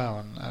like it as well,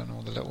 and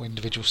all the little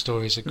individual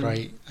stories are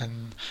great.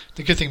 And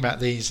the good thing about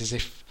these is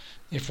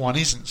if one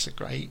isn't so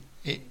great,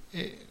 it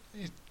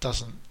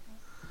doesn't.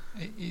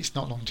 It's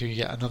not long till you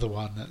get another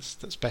one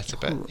that's better.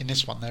 But in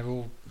this one, they're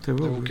all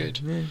good.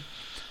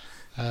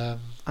 Yeah.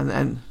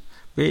 And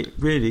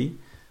really,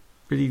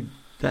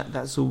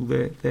 that's all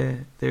there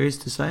is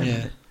to say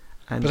about it.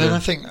 And, but then I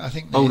think.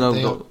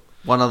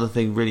 One other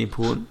thing really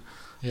important.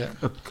 Yeah.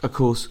 Of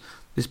course,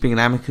 this being an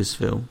Amicus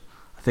film,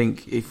 I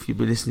think if you'd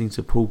been listening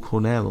to Paul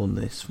Cornell on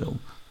this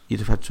film, you'd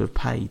have had to have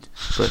paid.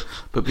 But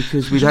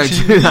because we don't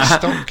do that,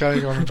 stop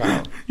going on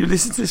about. You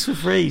listen to this for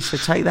free, so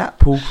take that,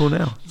 Paul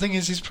Cornell. The thing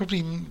is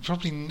probably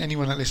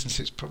anyone that listens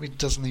to it probably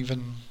doesn't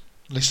even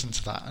listen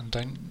to that and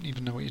don't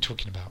even know what you're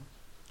talking about.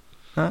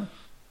 Huh?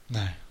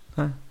 No.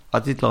 I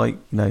did like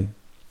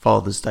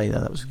Father's Day.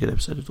 That was a good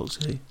episode of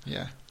Doctor Who.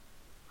 Yeah.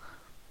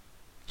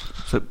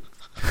 So.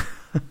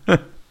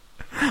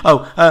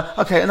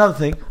 Okay. Another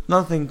thing,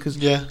 because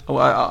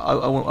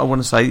I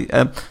want to say.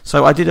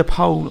 So I did a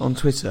poll on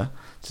Twitter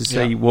to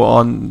say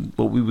what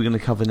we were going to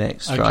cover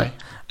next, right?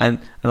 And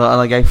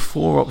I gave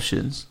 4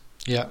 options.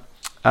 Yeah.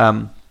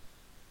 And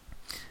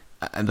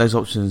those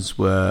options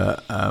were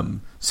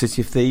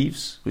City of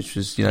Thieves, which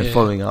was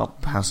following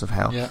up House of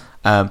Hell. Yeah.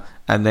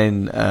 And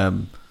then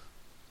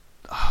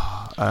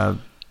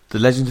The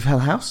Legend of Hell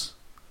House,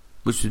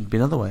 which would be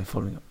another way of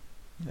following up.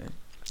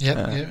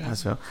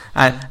 As well.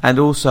 And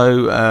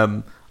also,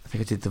 I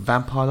think I did The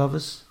Vampire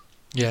Lovers.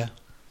 Yeah.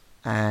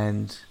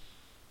 And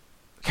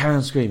Carry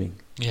On Screaming.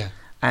 Yeah.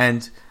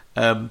 And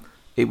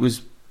it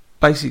was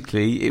a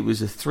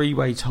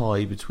 3-way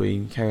tie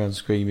between Carry On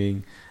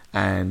Screaming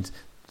and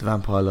The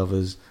Vampire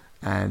Lovers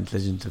and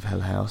Legend of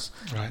Hell House.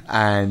 Right.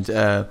 And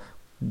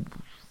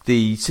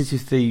the City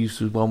of Thieves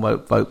was one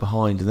vote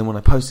behind, and then when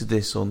I posted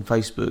this on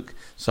Facebook,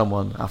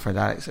 our friend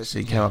Alex,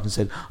 actually came up and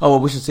said, "Oh, I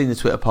wish I'd seen the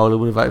Twitter poll. I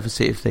would have voted for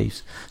City of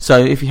Thieves."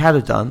 So if you had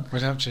have done,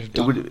 we'd have to have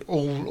done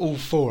all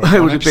four. It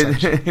would have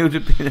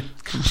been a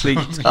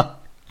complete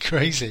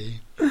crazy.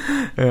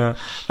 Yeah.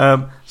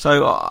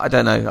 So I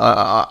don't know.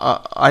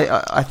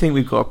 I think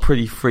we've got a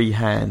pretty free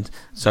hand.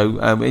 So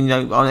our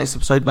next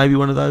episode may be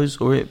one of those,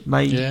 or it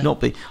may not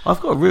be. I've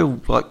got a real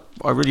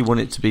I really want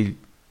it to be.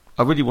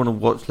 I really want to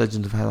watch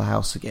Legend of Hell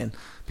House again,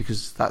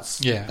 because that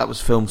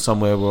was filmed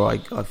somewhere where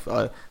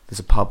there's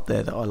a pub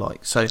there that I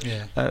like. So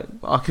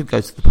I could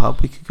go to the pub.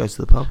 We could go to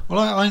the pub. Well,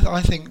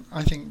 I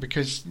think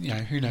because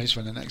who knows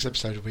when the next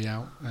episode will be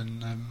out,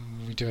 and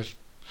we do have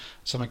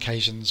some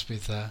occasions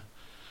with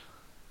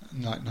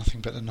like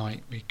Nothing But the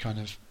Night. We kind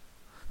of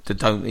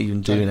don't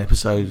even do an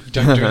episode.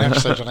 Don't do an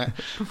episode on it.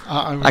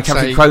 I would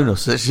say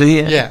Kronos, actually.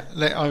 Yeah.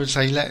 I would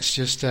say let's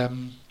just.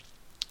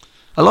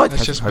 I like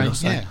Captain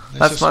Kronos.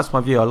 That's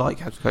my view. I like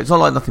Captain Kronos. It's not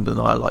like Nothing But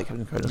the Night. I like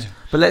Captain Kronos. Yeah.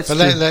 But let's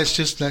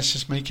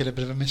just make it a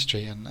bit of a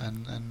mystery, and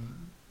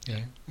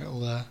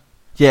it'll.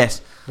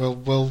 Yes.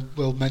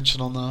 We'll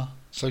mention on our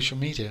social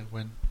media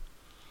when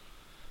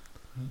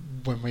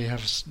we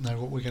know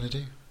what we're going to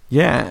do.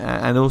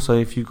 Yeah, and also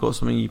if you've got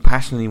something you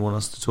passionately want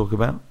us to talk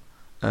about,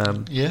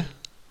 you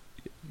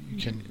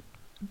can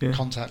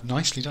contact.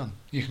 Nicely done.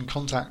 You can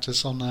contact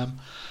us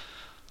on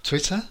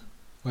Twitter,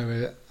 where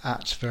we're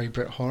at Very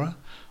Brit Horror,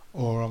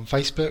 or on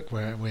Facebook,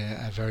 where we're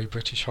at Very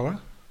British Horror,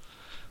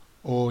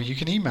 or you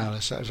can email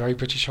us at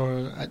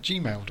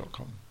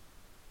verybritishhorror@gmail.com.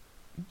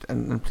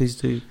 And please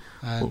do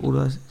all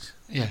those things.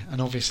 Yeah,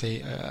 and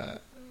obviously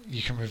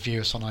you can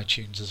review us on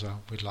iTunes as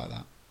well. We'd like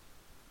that.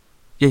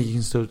 Yeah, you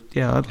can still.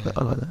 Yeah, I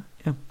like that.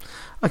 Yeah.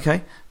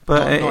 Okay,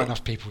 but not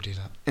enough people do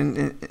that.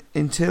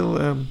 Until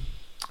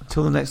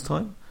the next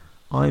time,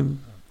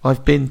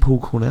 I've been Paul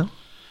Cornell,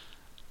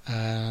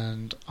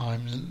 and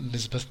I'm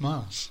Elizabeth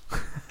Miles.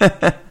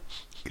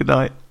 Good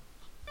night.